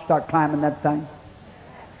know, I'd start climbing that thing.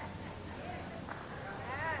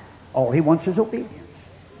 All He wants is obedience.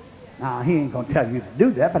 Now, He ain't going to tell you to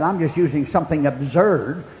do that, but I'm just using something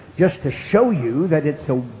absurd just to show you that it's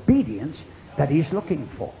obedience that He's looking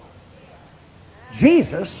for.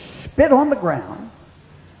 Jesus spit on the ground,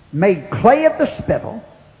 made clay of the spittle,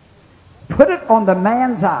 put it on the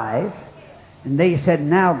man's eyes, and they said,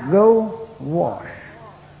 now go wash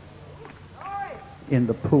in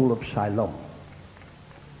the pool of Siloam.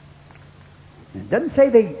 It doesn't say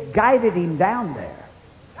they guided him down there.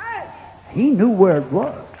 He knew where it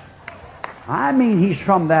was. I mean, he's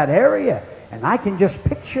from that area, and I can just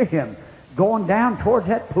picture him going down towards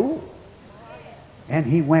that pool. And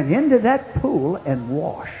he went into that pool and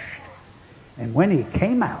washed. And when he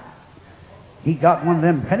came out, he got one of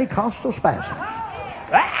them Pentecostal spasms.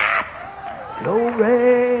 Ah!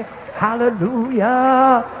 Glory!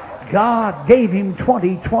 Hallelujah! God gave him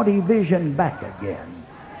 20/20 vision back again.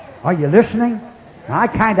 Are you listening? Now, I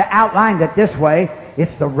kind of outlined it this way.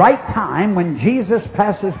 It's the right time when Jesus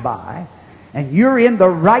passes by, and you're in the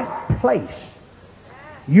right place.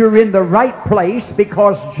 You're in the right place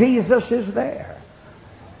because Jesus is there.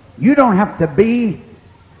 You don't have to be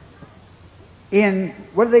in,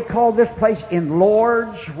 what do they call this place? In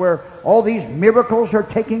Lourdes, where all these miracles are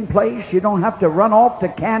taking place. You don't have to run off to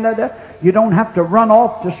Canada. You don't have to run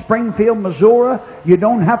off to Springfield, Missouri. You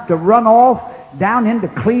don't have to run off down into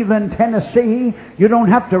Cleveland, Tennessee. You don't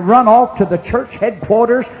have to run off to the church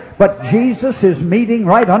headquarters. But Jesus is meeting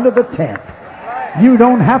right under the tent. You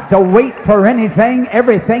don't have to wait for anything.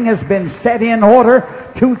 Everything has been set in order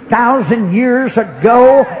 2,000 years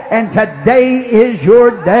ago, and today is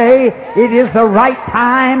your day. It is the right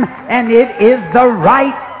time, and it is the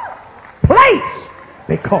right place,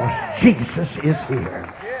 because Jesus is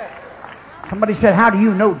here. Somebody said, how do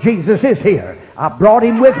you know Jesus is here? I brought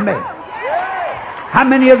Him with me. How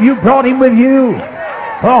many of you brought Him with you?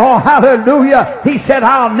 Oh, hallelujah. He said,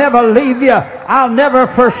 I'll never leave you. I'll never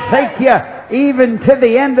forsake you, even to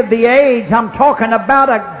the end of the age. I'm talking about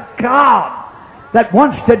a God that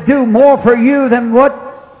wants to do more for you than what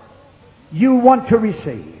you want to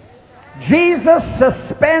receive. Jesus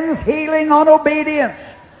suspends healing on obedience.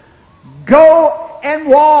 Go and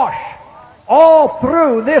wash. All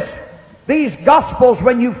through these Gospels,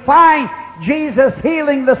 when you find Jesus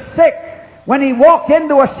healing the sick, when He walked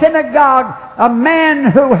into a synagogue, a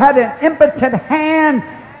man who had an impotent hand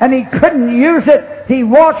and he couldn't use it, he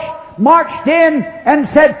marched in and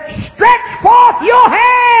said, stretch forth your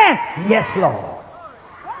hand. Yes, Lord.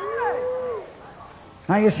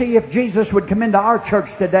 Now you see, if Jesus would come into our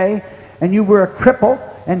church today and you were a cripple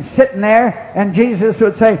and sitting there and Jesus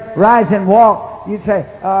would say, rise and walk, walk? You'd say,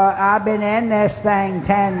 I've been in this thing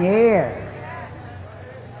 10 years.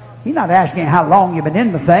 He's not asking how long you've been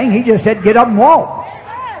in the thing. He just said, get up and walk.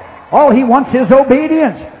 All he wants is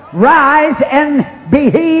obedience. Rise and be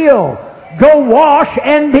healed. Go wash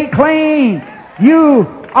and be clean. You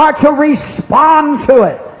are to respond to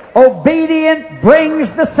it. Obedient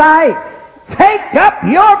brings the sight. Take up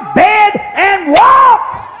your bed and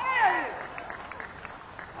walk.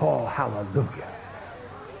 Oh, hallelujah.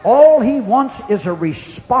 All he wants is a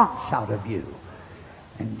response out of you.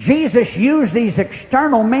 And Jesus used these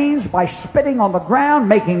external means by spitting on the ground,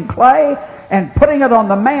 making clay, and putting it on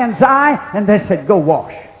the man's eye, and then said, go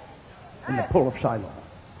wash in the pool of Siloam.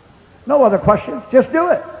 No other questions. Just do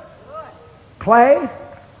it. Clay?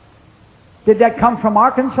 Did that come from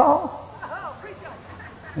Arkansas?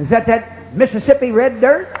 Is that Mississippi red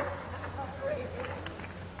dirt?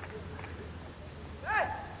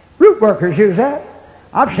 Root workers use that.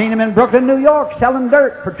 I've seen them in Brooklyn, New York, selling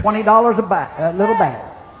dirt for $20 a little bag.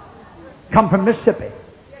 Come from Mississippi.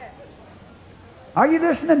 Are you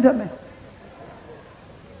listening to me?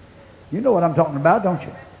 You know what I'm talking about, don't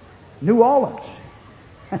you? New Orleans.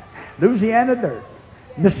 Louisiana dirt.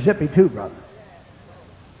 Mississippi too, brother.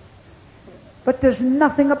 But there's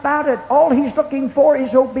nothing about it. All he's looking for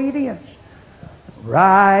is obedience.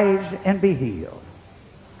 Rise and be healed.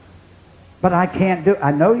 But I can't do it.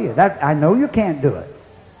 I know you. I know you can't do it.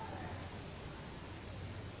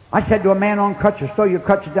 I said to a man on crutches, throw your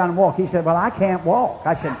crutches down and walk. He said, well, I can't walk.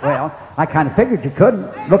 I said, well, I kind of figured you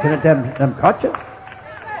couldn't, looking at them crutches.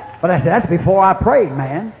 But I said, that's before I prayed,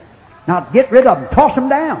 man. Now get rid of them. Toss them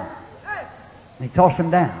down. And he tossed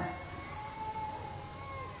them down.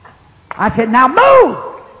 I said, now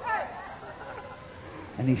move!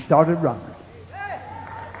 And he started running.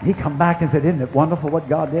 He come back and said, isn't it wonderful what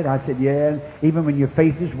God did? I said, yeah, even when your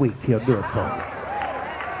faith is weak, he'll do it for you.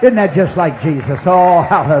 Isn't that just like Jesus? Oh,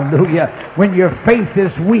 hallelujah. When your faith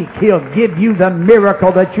is weak, he'll give you the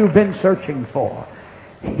miracle that you've been searching for.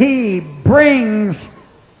 He brings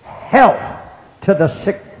health to the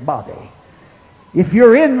sick body. If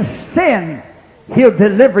you're in sin, he'll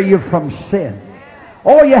deliver you from sin.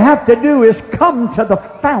 All you have to do is come to the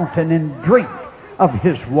fountain and drink of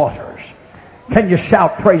his waters. Can you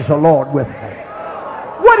shout, praise the Lord with me?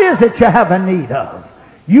 What is it you have a need of?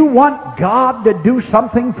 You want God to do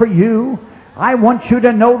something for you? I want you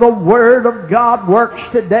to know the Word of God works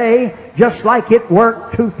today just like it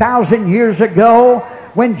worked 2,000 years ago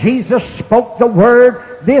when Jesus spoke the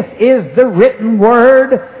Word. This is the written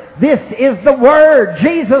Word. This is the Word.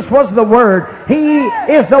 Jesus was the Word. He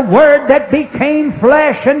is the Word that became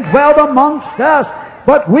flesh and dwelt amongst us.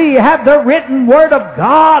 But we have the written Word of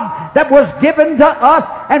God that was given to us,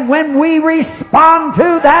 and when we respond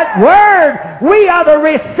to that Word, we are the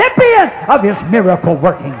recipient of His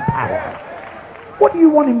miracle-working power. What do you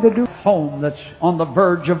want Him to do? Home that's on the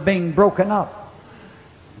verge of being broken up.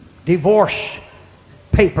 Divorce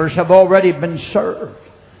papers have already been served.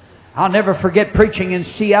 I'll never forget preaching in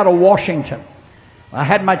Seattle, Washington. I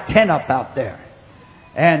had my tent up out there,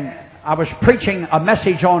 and I was preaching a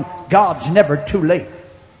message on God's never too late.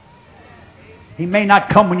 He may not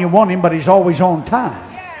come when you want Him, but He's always on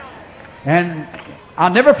time. And I'll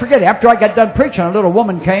never forget, after I got done preaching, a little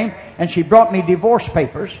woman came and she brought me divorce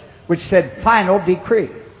papers which said final decree.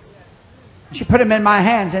 She put them in my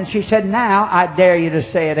hands and she said, now I dare you to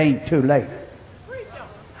say it ain't too late.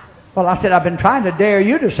 Well, I said, I've been trying to dare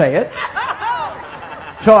you to say it,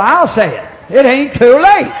 so I'll say it. It ain't too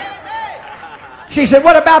late. She said,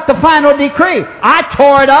 what about the final decree? I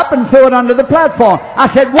tore it up and threw it under the platform. I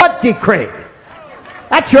said, what decree?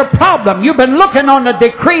 That's your problem. You've been looking on the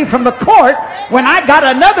decree from the court when I got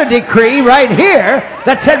another decree right here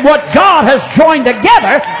that said what God has joined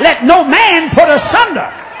together, let no man put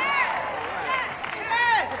asunder.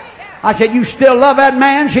 I said, you still love that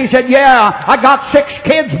man? She said, yeah, I got 6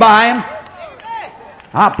 kids by him.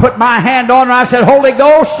 I put my hand on her. I said, Holy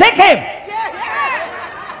Ghost, sick him.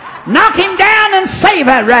 Knock him down and save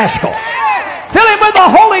that rascal. Fill him with the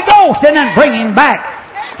Holy Ghost and then bring him back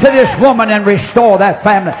to this woman and restore that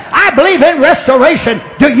family. I believe in restoration.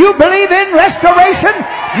 Do you believe in restoration?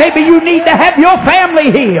 Maybe you need to have your family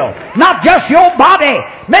healed, not just your body.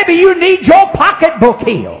 Maybe you need your pocketbook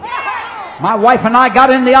healed. My wife and I got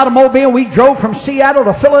in the automobile. We drove from Seattle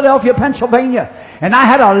to Philadelphia, Pennsylvania. And I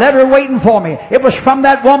had a letter waiting for me. It was from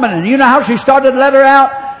that woman. And you know how she started the letter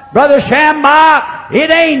out? Brother Schambach, it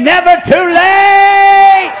ain't never too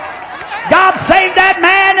late. God saved that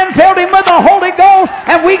man and filled him with the Holy Ghost,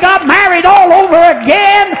 and we got married all over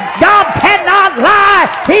again. God cannot lie.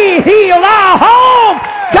 He healed our home.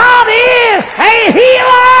 God is a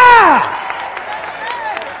healer.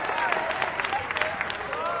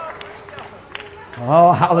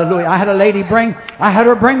 Oh, hallelujah. I had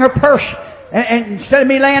her bring her purse. And instead of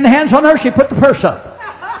me laying hands on her, she put the purse up.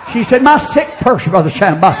 She said, my sick purse, Brother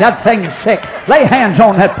Schambach, that thing is sick. Lay hands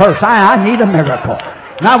on that purse. I need a miracle.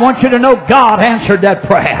 And I want you to know God answered that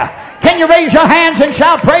prayer. Can you raise your hands and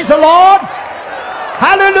shout, praise the Lord?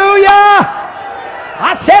 Hallelujah!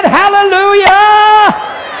 I said hallelujah!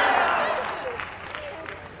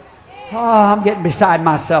 Oh, I'm getting beside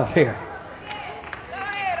myself here.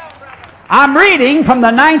 I'm reading from the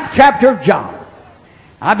 9th chapter of John.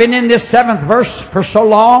 I've been in this 7th verse for so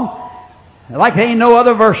long, like there ain't no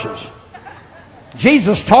other verses.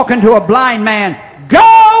 Jesus talking to a blind man, go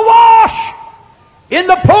wash in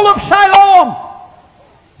the pool of Siloam.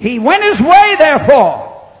 He went his way,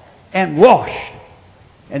 therefore, and washed,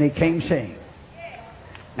 and he came seeing.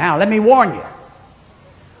 Now, let me warn you.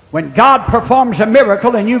 When God performs a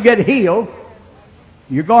miracle and you get healed,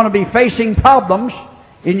 you're going to be facing problems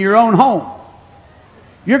in your own home.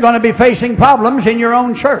 You're going to be facing problems in your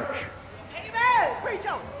own church.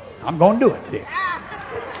 I'm going to do it, dear.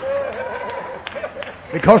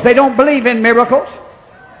 Because they don't believe in miracles.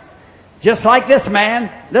 Just like this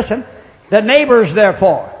man. Listen. The neighbors,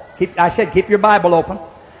 therefore. Keep your Bible open.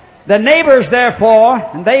 The neighbors, therefore,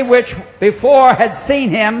 and they which before had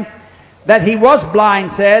seen him, that he was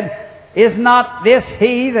blind, said, is not this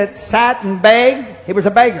he that sat and begged? He was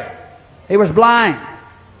a beggar. He was blind.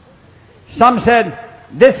 Some said,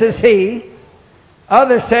 this is he.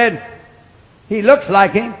 Others said, he looks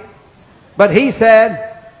like him. But he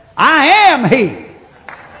said, I am he.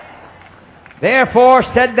 Therefore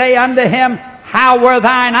said they unto him, how were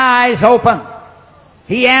thine eyes open?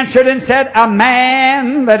 He answered and said, a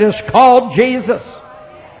man that is called Jesus.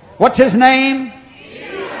 What's his name?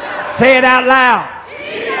 Jesus. Say it out loud.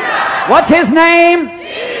 Jesus. What's his name?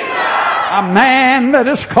 Jesus. A man that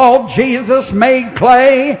is called Jesus made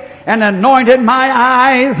clay and anointed my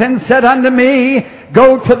eyes and said unto me,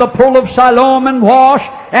 go to the pool of Siloam and wash.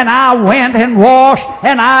 And I went and washed,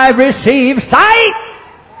 and I received sight.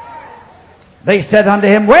 They said unto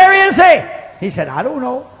him, where is he? He said, I don't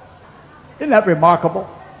know. Isn't that remarkable?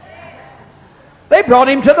 They brought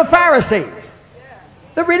him to the Pharisees,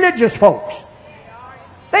 the religious folks.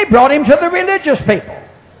 They brought him to the religious people.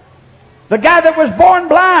 The guy that was born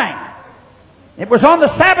blind. It was on the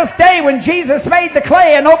Sabbath day when Jesus made the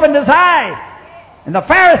clay and opened his eyes. And the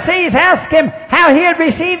Pharisees asked him how he had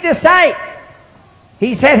received his sight.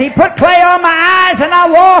 He said, he put clay on my eyes and I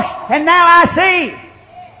washed, and now I see.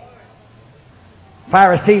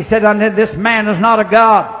 Pharisees said unto him, this man is not a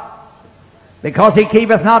God, because he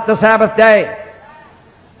keepeth not the Sabbath day.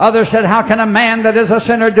 Others said, how can a man that is a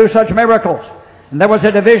sinner do such miracles? And there was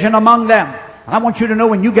a division among them. I want you to know,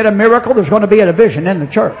 when you get a miracle, there's going to be a division in the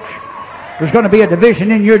church. There's going to be a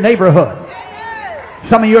division in your neighborhood.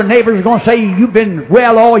 Some of your neighbors are going to say, you've been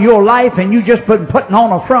well all your life and you just been putting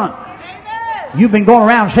on a front. You've been going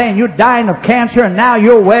around saying you're dying of cancer and now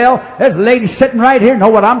you're well. There's a lady sitting right here, know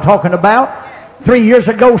what I'm talking about. 3 years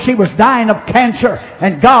ago she was dying of cancer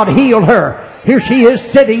and God healed her. Here she is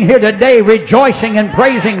sitting here today rejoicing and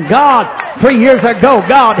praising God. 3 years ago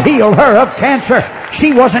God healed her of cancer.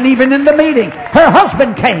 She wasn't even in the meeting. Her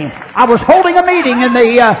husband came. I was holding a meeting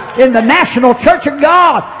in the National Church of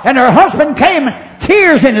God, and her husband came,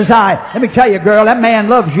 tears in his eyes. Let me tell you, girl, that man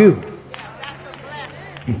loves you.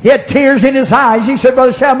 He had tears in his eyes. He said,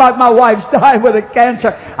 Brother Schambach, my wife's died with a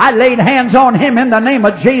cancer. I laid hands on him in the name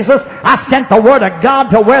of Jesus. I sent the word of God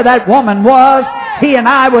to where that woman was. He and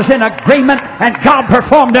I was in agreement, and God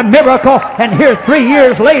performed a miracle. And here 3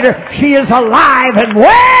 years later, she is alive and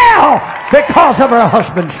well because of her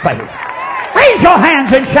husband's faith. Raise your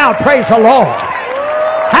hands and shout, praise the Lord.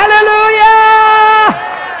 Hallelujah!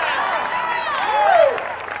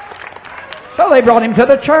 So they brought him to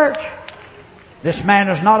the church. This man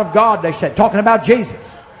is not of God, they said, talking about Jesus.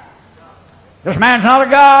 This man's not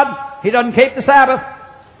of God. He doesn't keep the Sabbath.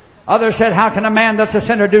 Others said, how can a man that's a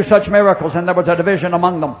sinner do such miracles? And there was a division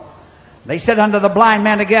among them. They said unto the blind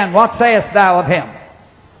man again, what sayest thou of him,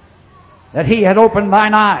 that he had opened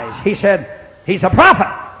thine eyes? He said, he's a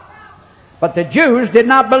prophet. But the Jews did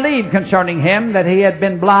not believe concerning him that he had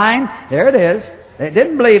been blind. There it is. They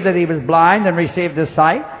didn't believe that he was blind and received his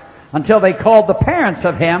sight until they called the parents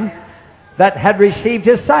of him that had received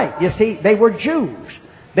his sight. You see, they were Jews.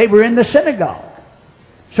 They were in the synagogue.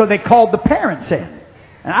 So they called the parents in.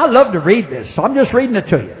 And I love to read this, so I'm just reading it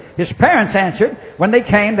to you. His parents answered. When they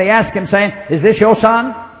came, they asked him, saying, is this your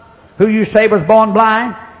son, who you say was born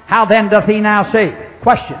blind? How then doth he now see?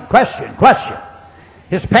 Question, question, question.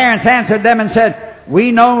 His parents answered them and said,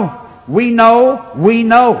 we know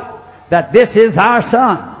that this is our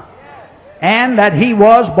son, and that he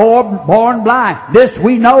was born blind. This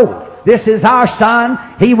we know. This is our son.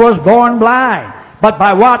 He was born blind. But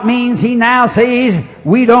by what means he now sees,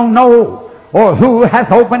 we don't know. Or who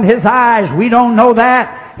hath opened his eyes, we don't know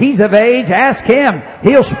that. He's of age, ask him.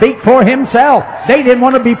 He'll speak for himself. They didn't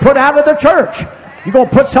want to be put out of the church. You're going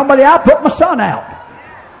to put somebody out, put my son out.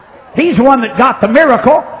 He's the one that got the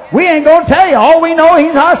miracle. We ain't going to tell you. All we know,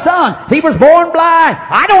 he's our son. He was born blind.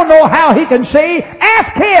 I don't know how he can see.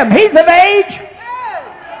 Ask him. He's of age.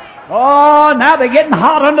 Oh, now they're getting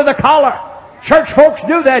hot under the collar. Church folks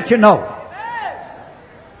do that, you know.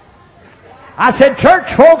 I said,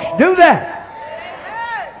 church folks do that.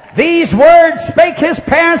 These words spake his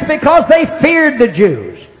parents because they feared the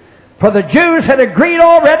Jews. For the Jews had agreed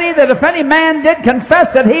already that if any man did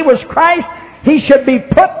confess that he was Christ, he should be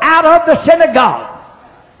put out of the synagogue.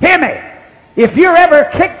 Hear me. If you're ever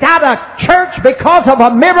kicked out of church because of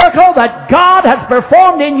a miracle that God has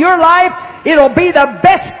performed in your life, it'll be the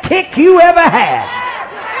best kick you ever had.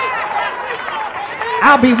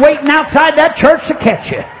 I'll be waiting outside that church to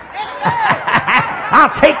catch you.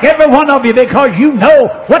 I'll take every one of you because you know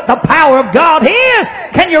what the power of God is.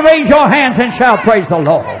 Can you raise your hands and shout, praise the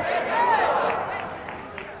Lord?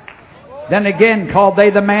 Then again called they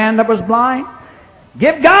the man that was blind.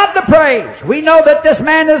 Give God the praise. We know that this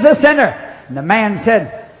man is a sinner. And the man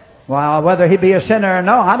said, well, whether he be a sinner or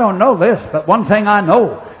no, I don't know this. But one thing I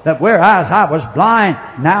know, that whereas I was blind,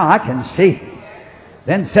 now I can see.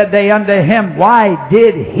 Then said they unto him, why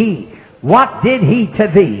did he? What did he to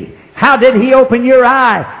thee? How did he open your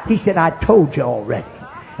eye? He said, I told you already,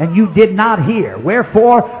 and you did not hear.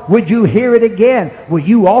 Wherefore would you hear it again? Will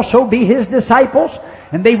you also be his disciples?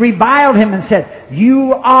 And they reviled him and said,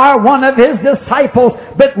 you are one of his disciples,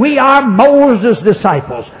 but we are Moses'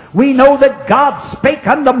 disciples. We know that God spake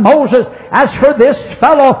unto Moses. As for this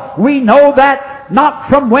fellow, we know that not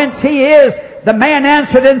from whence he is. The man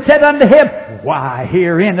answered and said unto him, why,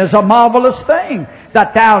 herein is a marvelous thing,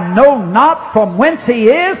 that thou know not from whence he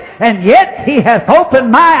is, and yet he hath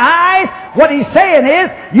opened my eyes. What he's saying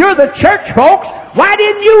is, you're the church folks. Why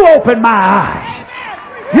didn't you open my eyes?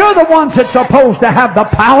 You're the ones that's supposed to have the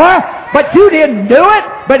power, but you didn't do it.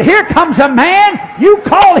 But here comes a man, you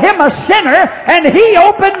call him a sinner, and he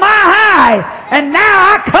opened my eyes. And now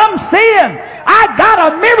I come seeing. I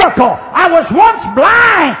got a miracle. I was once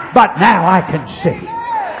blind, but now I can see.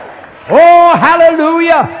 Oh,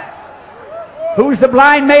 hallelujah. Who's the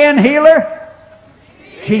blind man healer?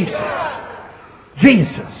 Jesus.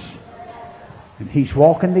 Jesus. And he's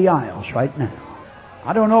walking the aisles right now.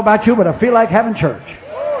 I don't know about you, but I feel like having church.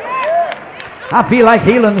 I feel like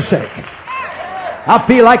healing the sick. I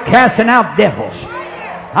feel like casting out devils.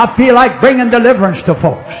 I feel like bringing deliverance to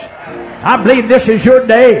folks. I believe this is your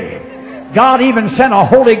day. God even sent a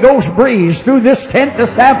Holy Ghost breeze through this tent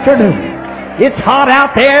this afternoon. It's hot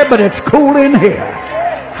out there, but it's cool in here.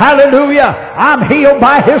 Hallelujah. I'm healed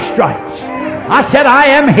by his stripes. I said I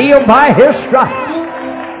am healed by his stripes.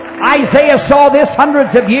 Isaiah saw this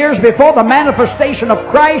hundreds of years before the manifestation of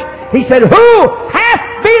Christ. He said, who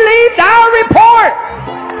hath believed our report?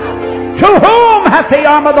 To whom hath the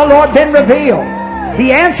arm of the Lord been revealed?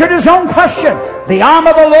 He answered his own question. The arm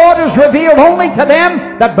of the Lord is revealed only to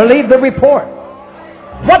them that believe the report.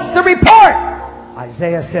 What's the report?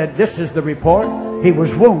 Isaiah said, this is the report. He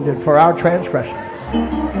was wounded for our transgressions.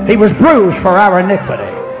 He was bruised for our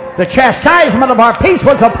iniquity. The chastisement of our peace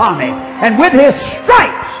was upon him, and with his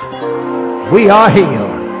stripes we are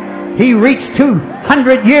healed. He reached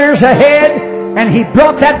 200 years ahead, and he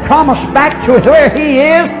brought that promise back to where he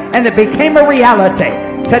is, and it became a reality.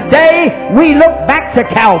 Today we look back to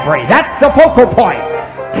Calvary. That's the focal point.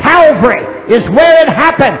 Calvary is where it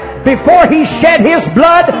happened. Before he shed his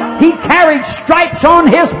blood, he carried stripes on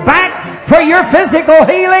his back for your physical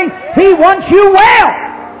healing. He wants you well.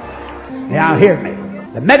 Now hear me.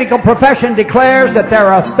 The medical profession declares that there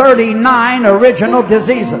are 39 original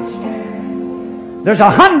diseases. There's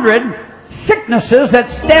 100 sicknesses that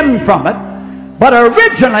stem from it, but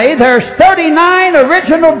originally there's 39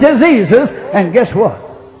 original diseases, and guess what?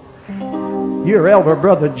 Your elder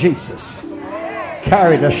brother Jesus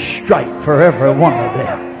carried a stripe for every one of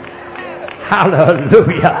them.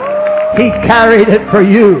 Hallelujah. He carried it for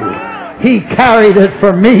you. He carried it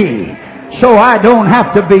for me. So I don't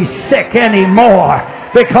have to be sick anymore,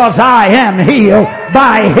 because I am healed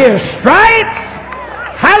by his stripes.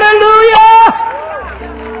 Hallelujah.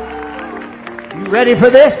 You ready for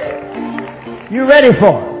this? You ready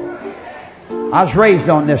for it? I was raised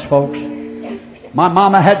on this, folks. My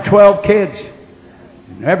mama had 12 kids.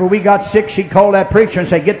 Whenever we got sick, she'd call that preacher and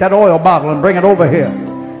say, get that oil bottle and bring it over here.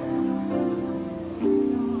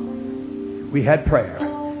 We had prayer.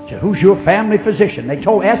 said, who's your family physician? They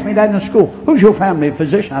asked me that in the school. Who's your family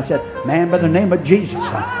physician? I said, man by the name of Jesus.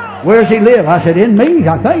 Where does he live? I said, in me,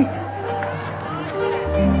 I think.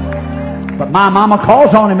 But my mama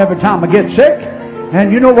calls on him every time I get sick.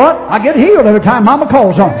 And you know what? I get healed every time mama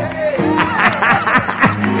calls on him.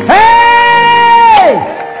 Hey!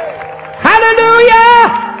 Hallelujah!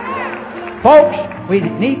 Folks, we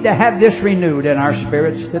need to have this renewed in our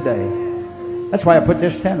spirits today. That's why I put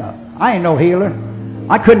this tent up. I ain't no healer.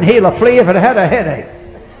 I couldn't heal a flea if it had a headache.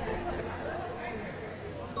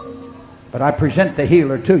 But I present the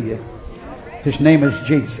healer to you. His name is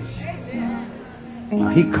Jesus. Now,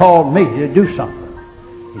 he called me to do something.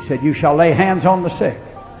 He said, you shall lay hands on the sick,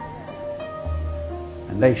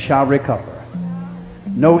 and they shall recover.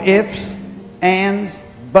 No ifs, ands,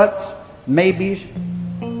 buts, maybes,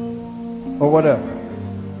 or whatever.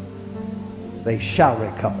 They shall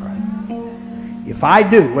recover. If I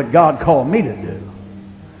do what God called me to do,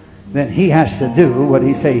 then he has to do what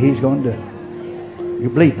he say he's going to do. You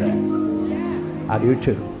believe that? I do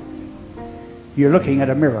too. You're looking at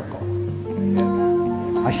a miracle.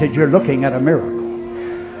 I said, you're looking at a miracle.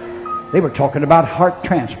 They were talking about heart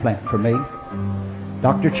transplant for me.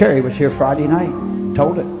 Dr. Cherry was here Friday night.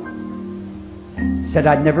 Told it. Said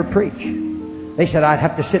I'd never preach. They said I'd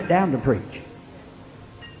have to sit down to preach.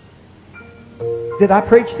 Did I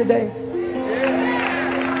preach today?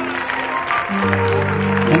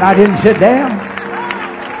 And I didn't sit down.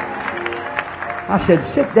 I said,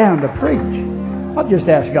 sit down to preach. I'll just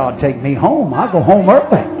ask God to take me home. I'll go home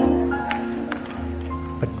early.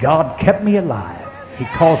 But God kept me alive. He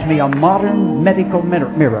calls me a modern medical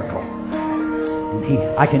miracle. And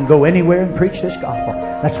I can go anywhere and preach this gospel.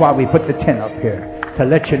 That's why we put the tent up here. To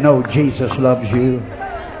let you know Jesus loves you.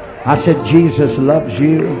 I said, Jesus loves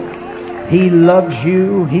you. He loves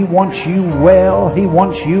you. He wants you well. He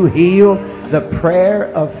wants you healed. The prayer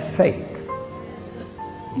of faith.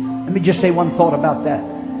 Let me just say one thought about that.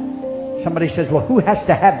 Somebody says, well, who has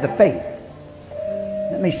to have the faith?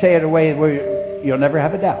 Let me say it a way where you'll never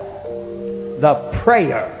have a doubt. The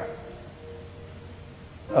prayer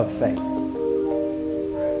of faith.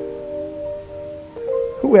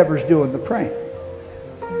 Whoever's doing the praying.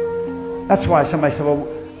 That's why somebody said, well,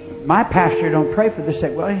 my pastor don't pray for the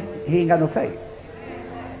sick. Well, he ain't got no faith.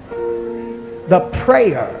 The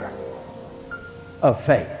prayer of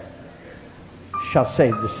faith shall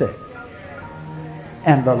save the sick,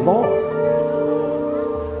 and the Lord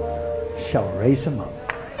shall raise them up.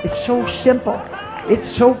 It's so simple. It's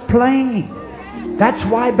so plain. That's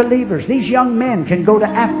why believers, these young men can go to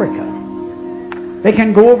Africa. They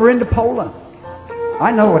can go over into Poland.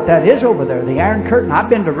 I know what that is over there, the Iron Curtain. I've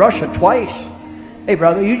been to Russia twice. Hey,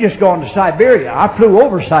 brother, you just gone to Siberia. I flew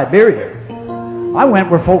over Siberia. I went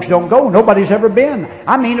where folks don't go. Nobody's ever been.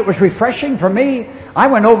 I mean, it was refreshing for me. I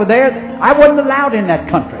went over there. I wasn't allowed in that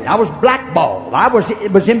country. I was blackballed.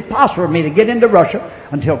 It was impossible for me to get into Russia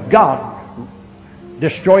until God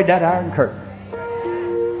destroyed that Iron Curtain.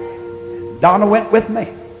 Donna went with me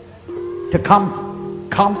to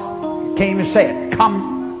can't even say it.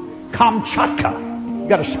 Kamchatka. You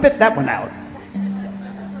got to spit that one out.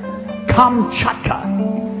 Kamchatka.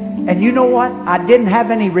 And you know what? I didn't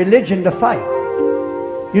have any religion to fight.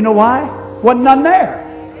 You know why? Wasn't none there.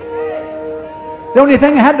 The only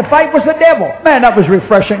thing I had to fight was the devil. Man, that was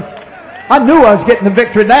refreshing. I knew I was getting the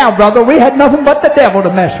victory now, brother. We had nothing but the devil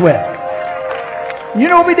to mess with. You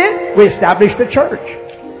know what we did? We established a church.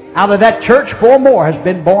 Out of that church, 4 more has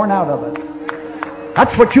been born out of it.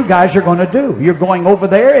 That's what you guys are going to do. You're going over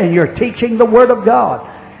there and you're teaching the Word of God.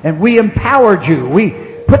 And we empowered you. We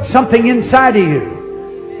put something inside of you.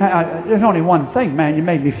 There's only one thing, man. You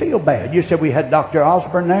made me feel bad. You said we had Dr.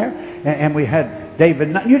 Osborne there, and we had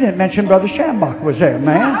David. You didn't mention Brother Schambach was there,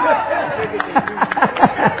 man.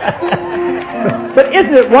 But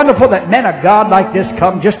isn't it wonderful that men of God like this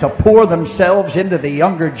come just to pour themselves into the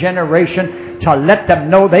younger generation to let them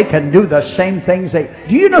know they can do the same things they...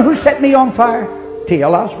 Do you know who set me on fire?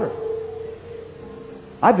 T.L. Osborne.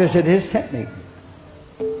 I visited his tent meeting.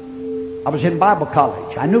 I was in Bible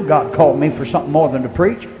college. I knew God called me for something more than to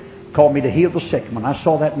preach. He called me to heal the sick. When I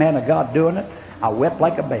saw that man of God doing it, I wept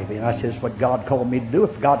like a baby. And I said, it's what God called me to do.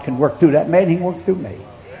 If God can work through that man, he can work through me.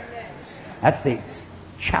 That's the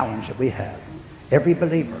challenge that we have. Every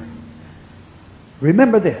believer.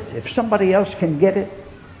 Remember this. If somebody else can get it,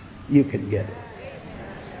 you can get it.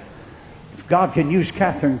 If God can use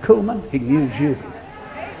Catherine Kuhlman, he can use you.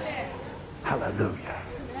 Hallelujah.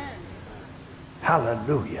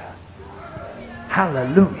 Hallelujah.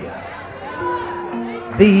 Hallelujah.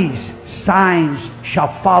 These signs shall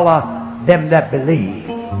follow them that believe.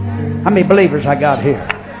 How many believers I got here?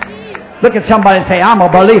 Look at somebody and say, I'm a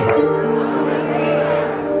believer.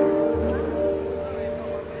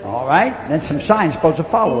 All right? Then some signs supposed to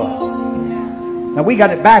follow us. Now we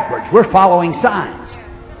got it backwards. We're following signs.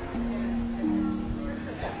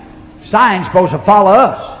 Signs supposed to follow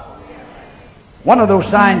us. One of those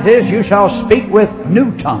signs is, you shall speak with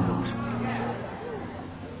new tongues.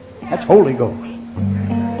 That's Holy Ghost.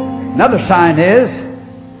 Another sign is,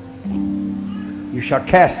 you shall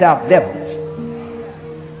cast out devils.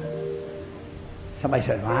 Somebody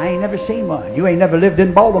said, well, I ain't never seen one. You ain't never lived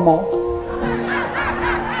in Baltimore.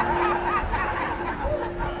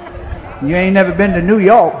 You ain't never been to New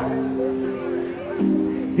York.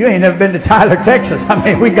 You ain't never been to Tyler, Texas. I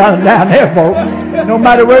mean, we got them down there, folks. No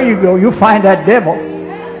matter where you go, you'll find that devil.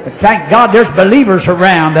 But thank God there's believers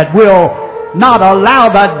around that will not allow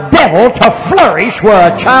the devil to flourish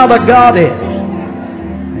where a child of God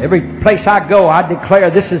is. Every place I go, I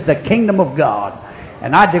declare this is the kingdom of God.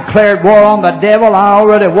 And I declared war on the devil. I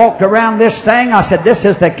already walked around this thing. I said, this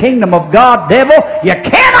is the kingdom of God, devil. You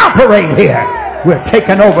can't operate here. We're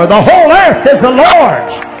taking over. The whole earth is the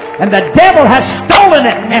Lord's. And the devil has stolen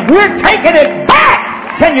it. And we're taking it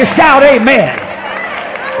back. Can you shout amen?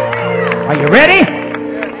 Are you ready?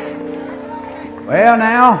 Well,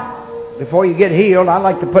 now, before you get healed, I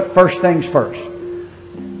like to put first things first.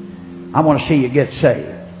 I want to see you get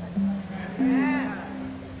saved.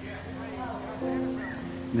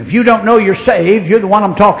 And if you don't know you're saved, you're the one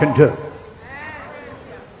I'm talking to.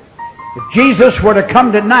 If Jesus were to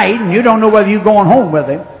come tonight and you don't know whether you're going home with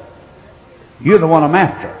Him, you're the one I'm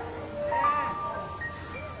after.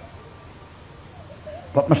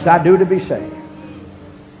 What must I do to be saved?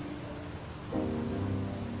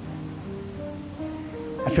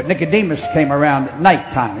 That's what Nicodemus came around at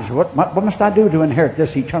night time. He said, what must I do to inherit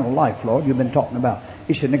this eternal life, Lord, you've been talking about?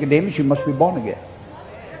 He said, Nicodemus, you must be born again.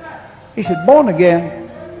 He said, born again?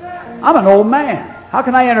 I'm an old man. How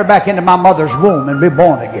can I enter back into my mother's womb and be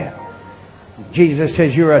born again? Jesus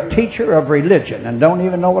says, you're a teacher of religion and don't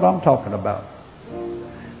even know what I'm talking about.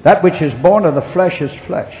 That which is born of the flesh is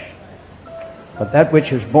flesh, but that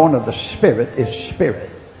which is born of the Spirit is spirit.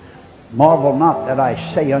 Marvel not that I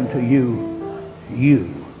say unto you,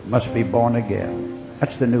 you must be born again.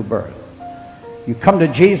 That's the new birth. You come to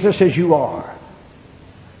Jesus as you are.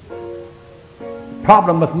 The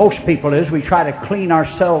problem with most people is we try to clean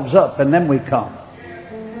ourselves up and then we come.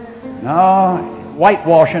 No,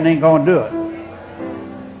 whitewashing ain't going to do it.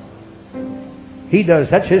 He does,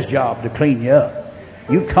 that's His job to clean you up.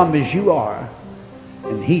 You come as you are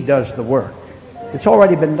and He does the work. It's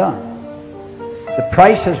already been done. The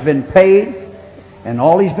price has been paid and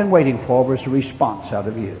all He's been waiting for was a response out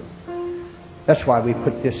of you. That's why we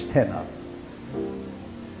put this tent up.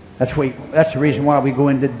 That's the reason why we go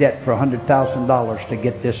into debt for $100,000 to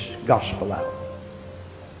get this gospel out.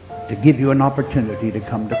 To give you an opportunity to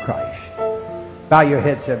come to Christ. Bow your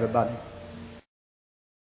heads, everybody.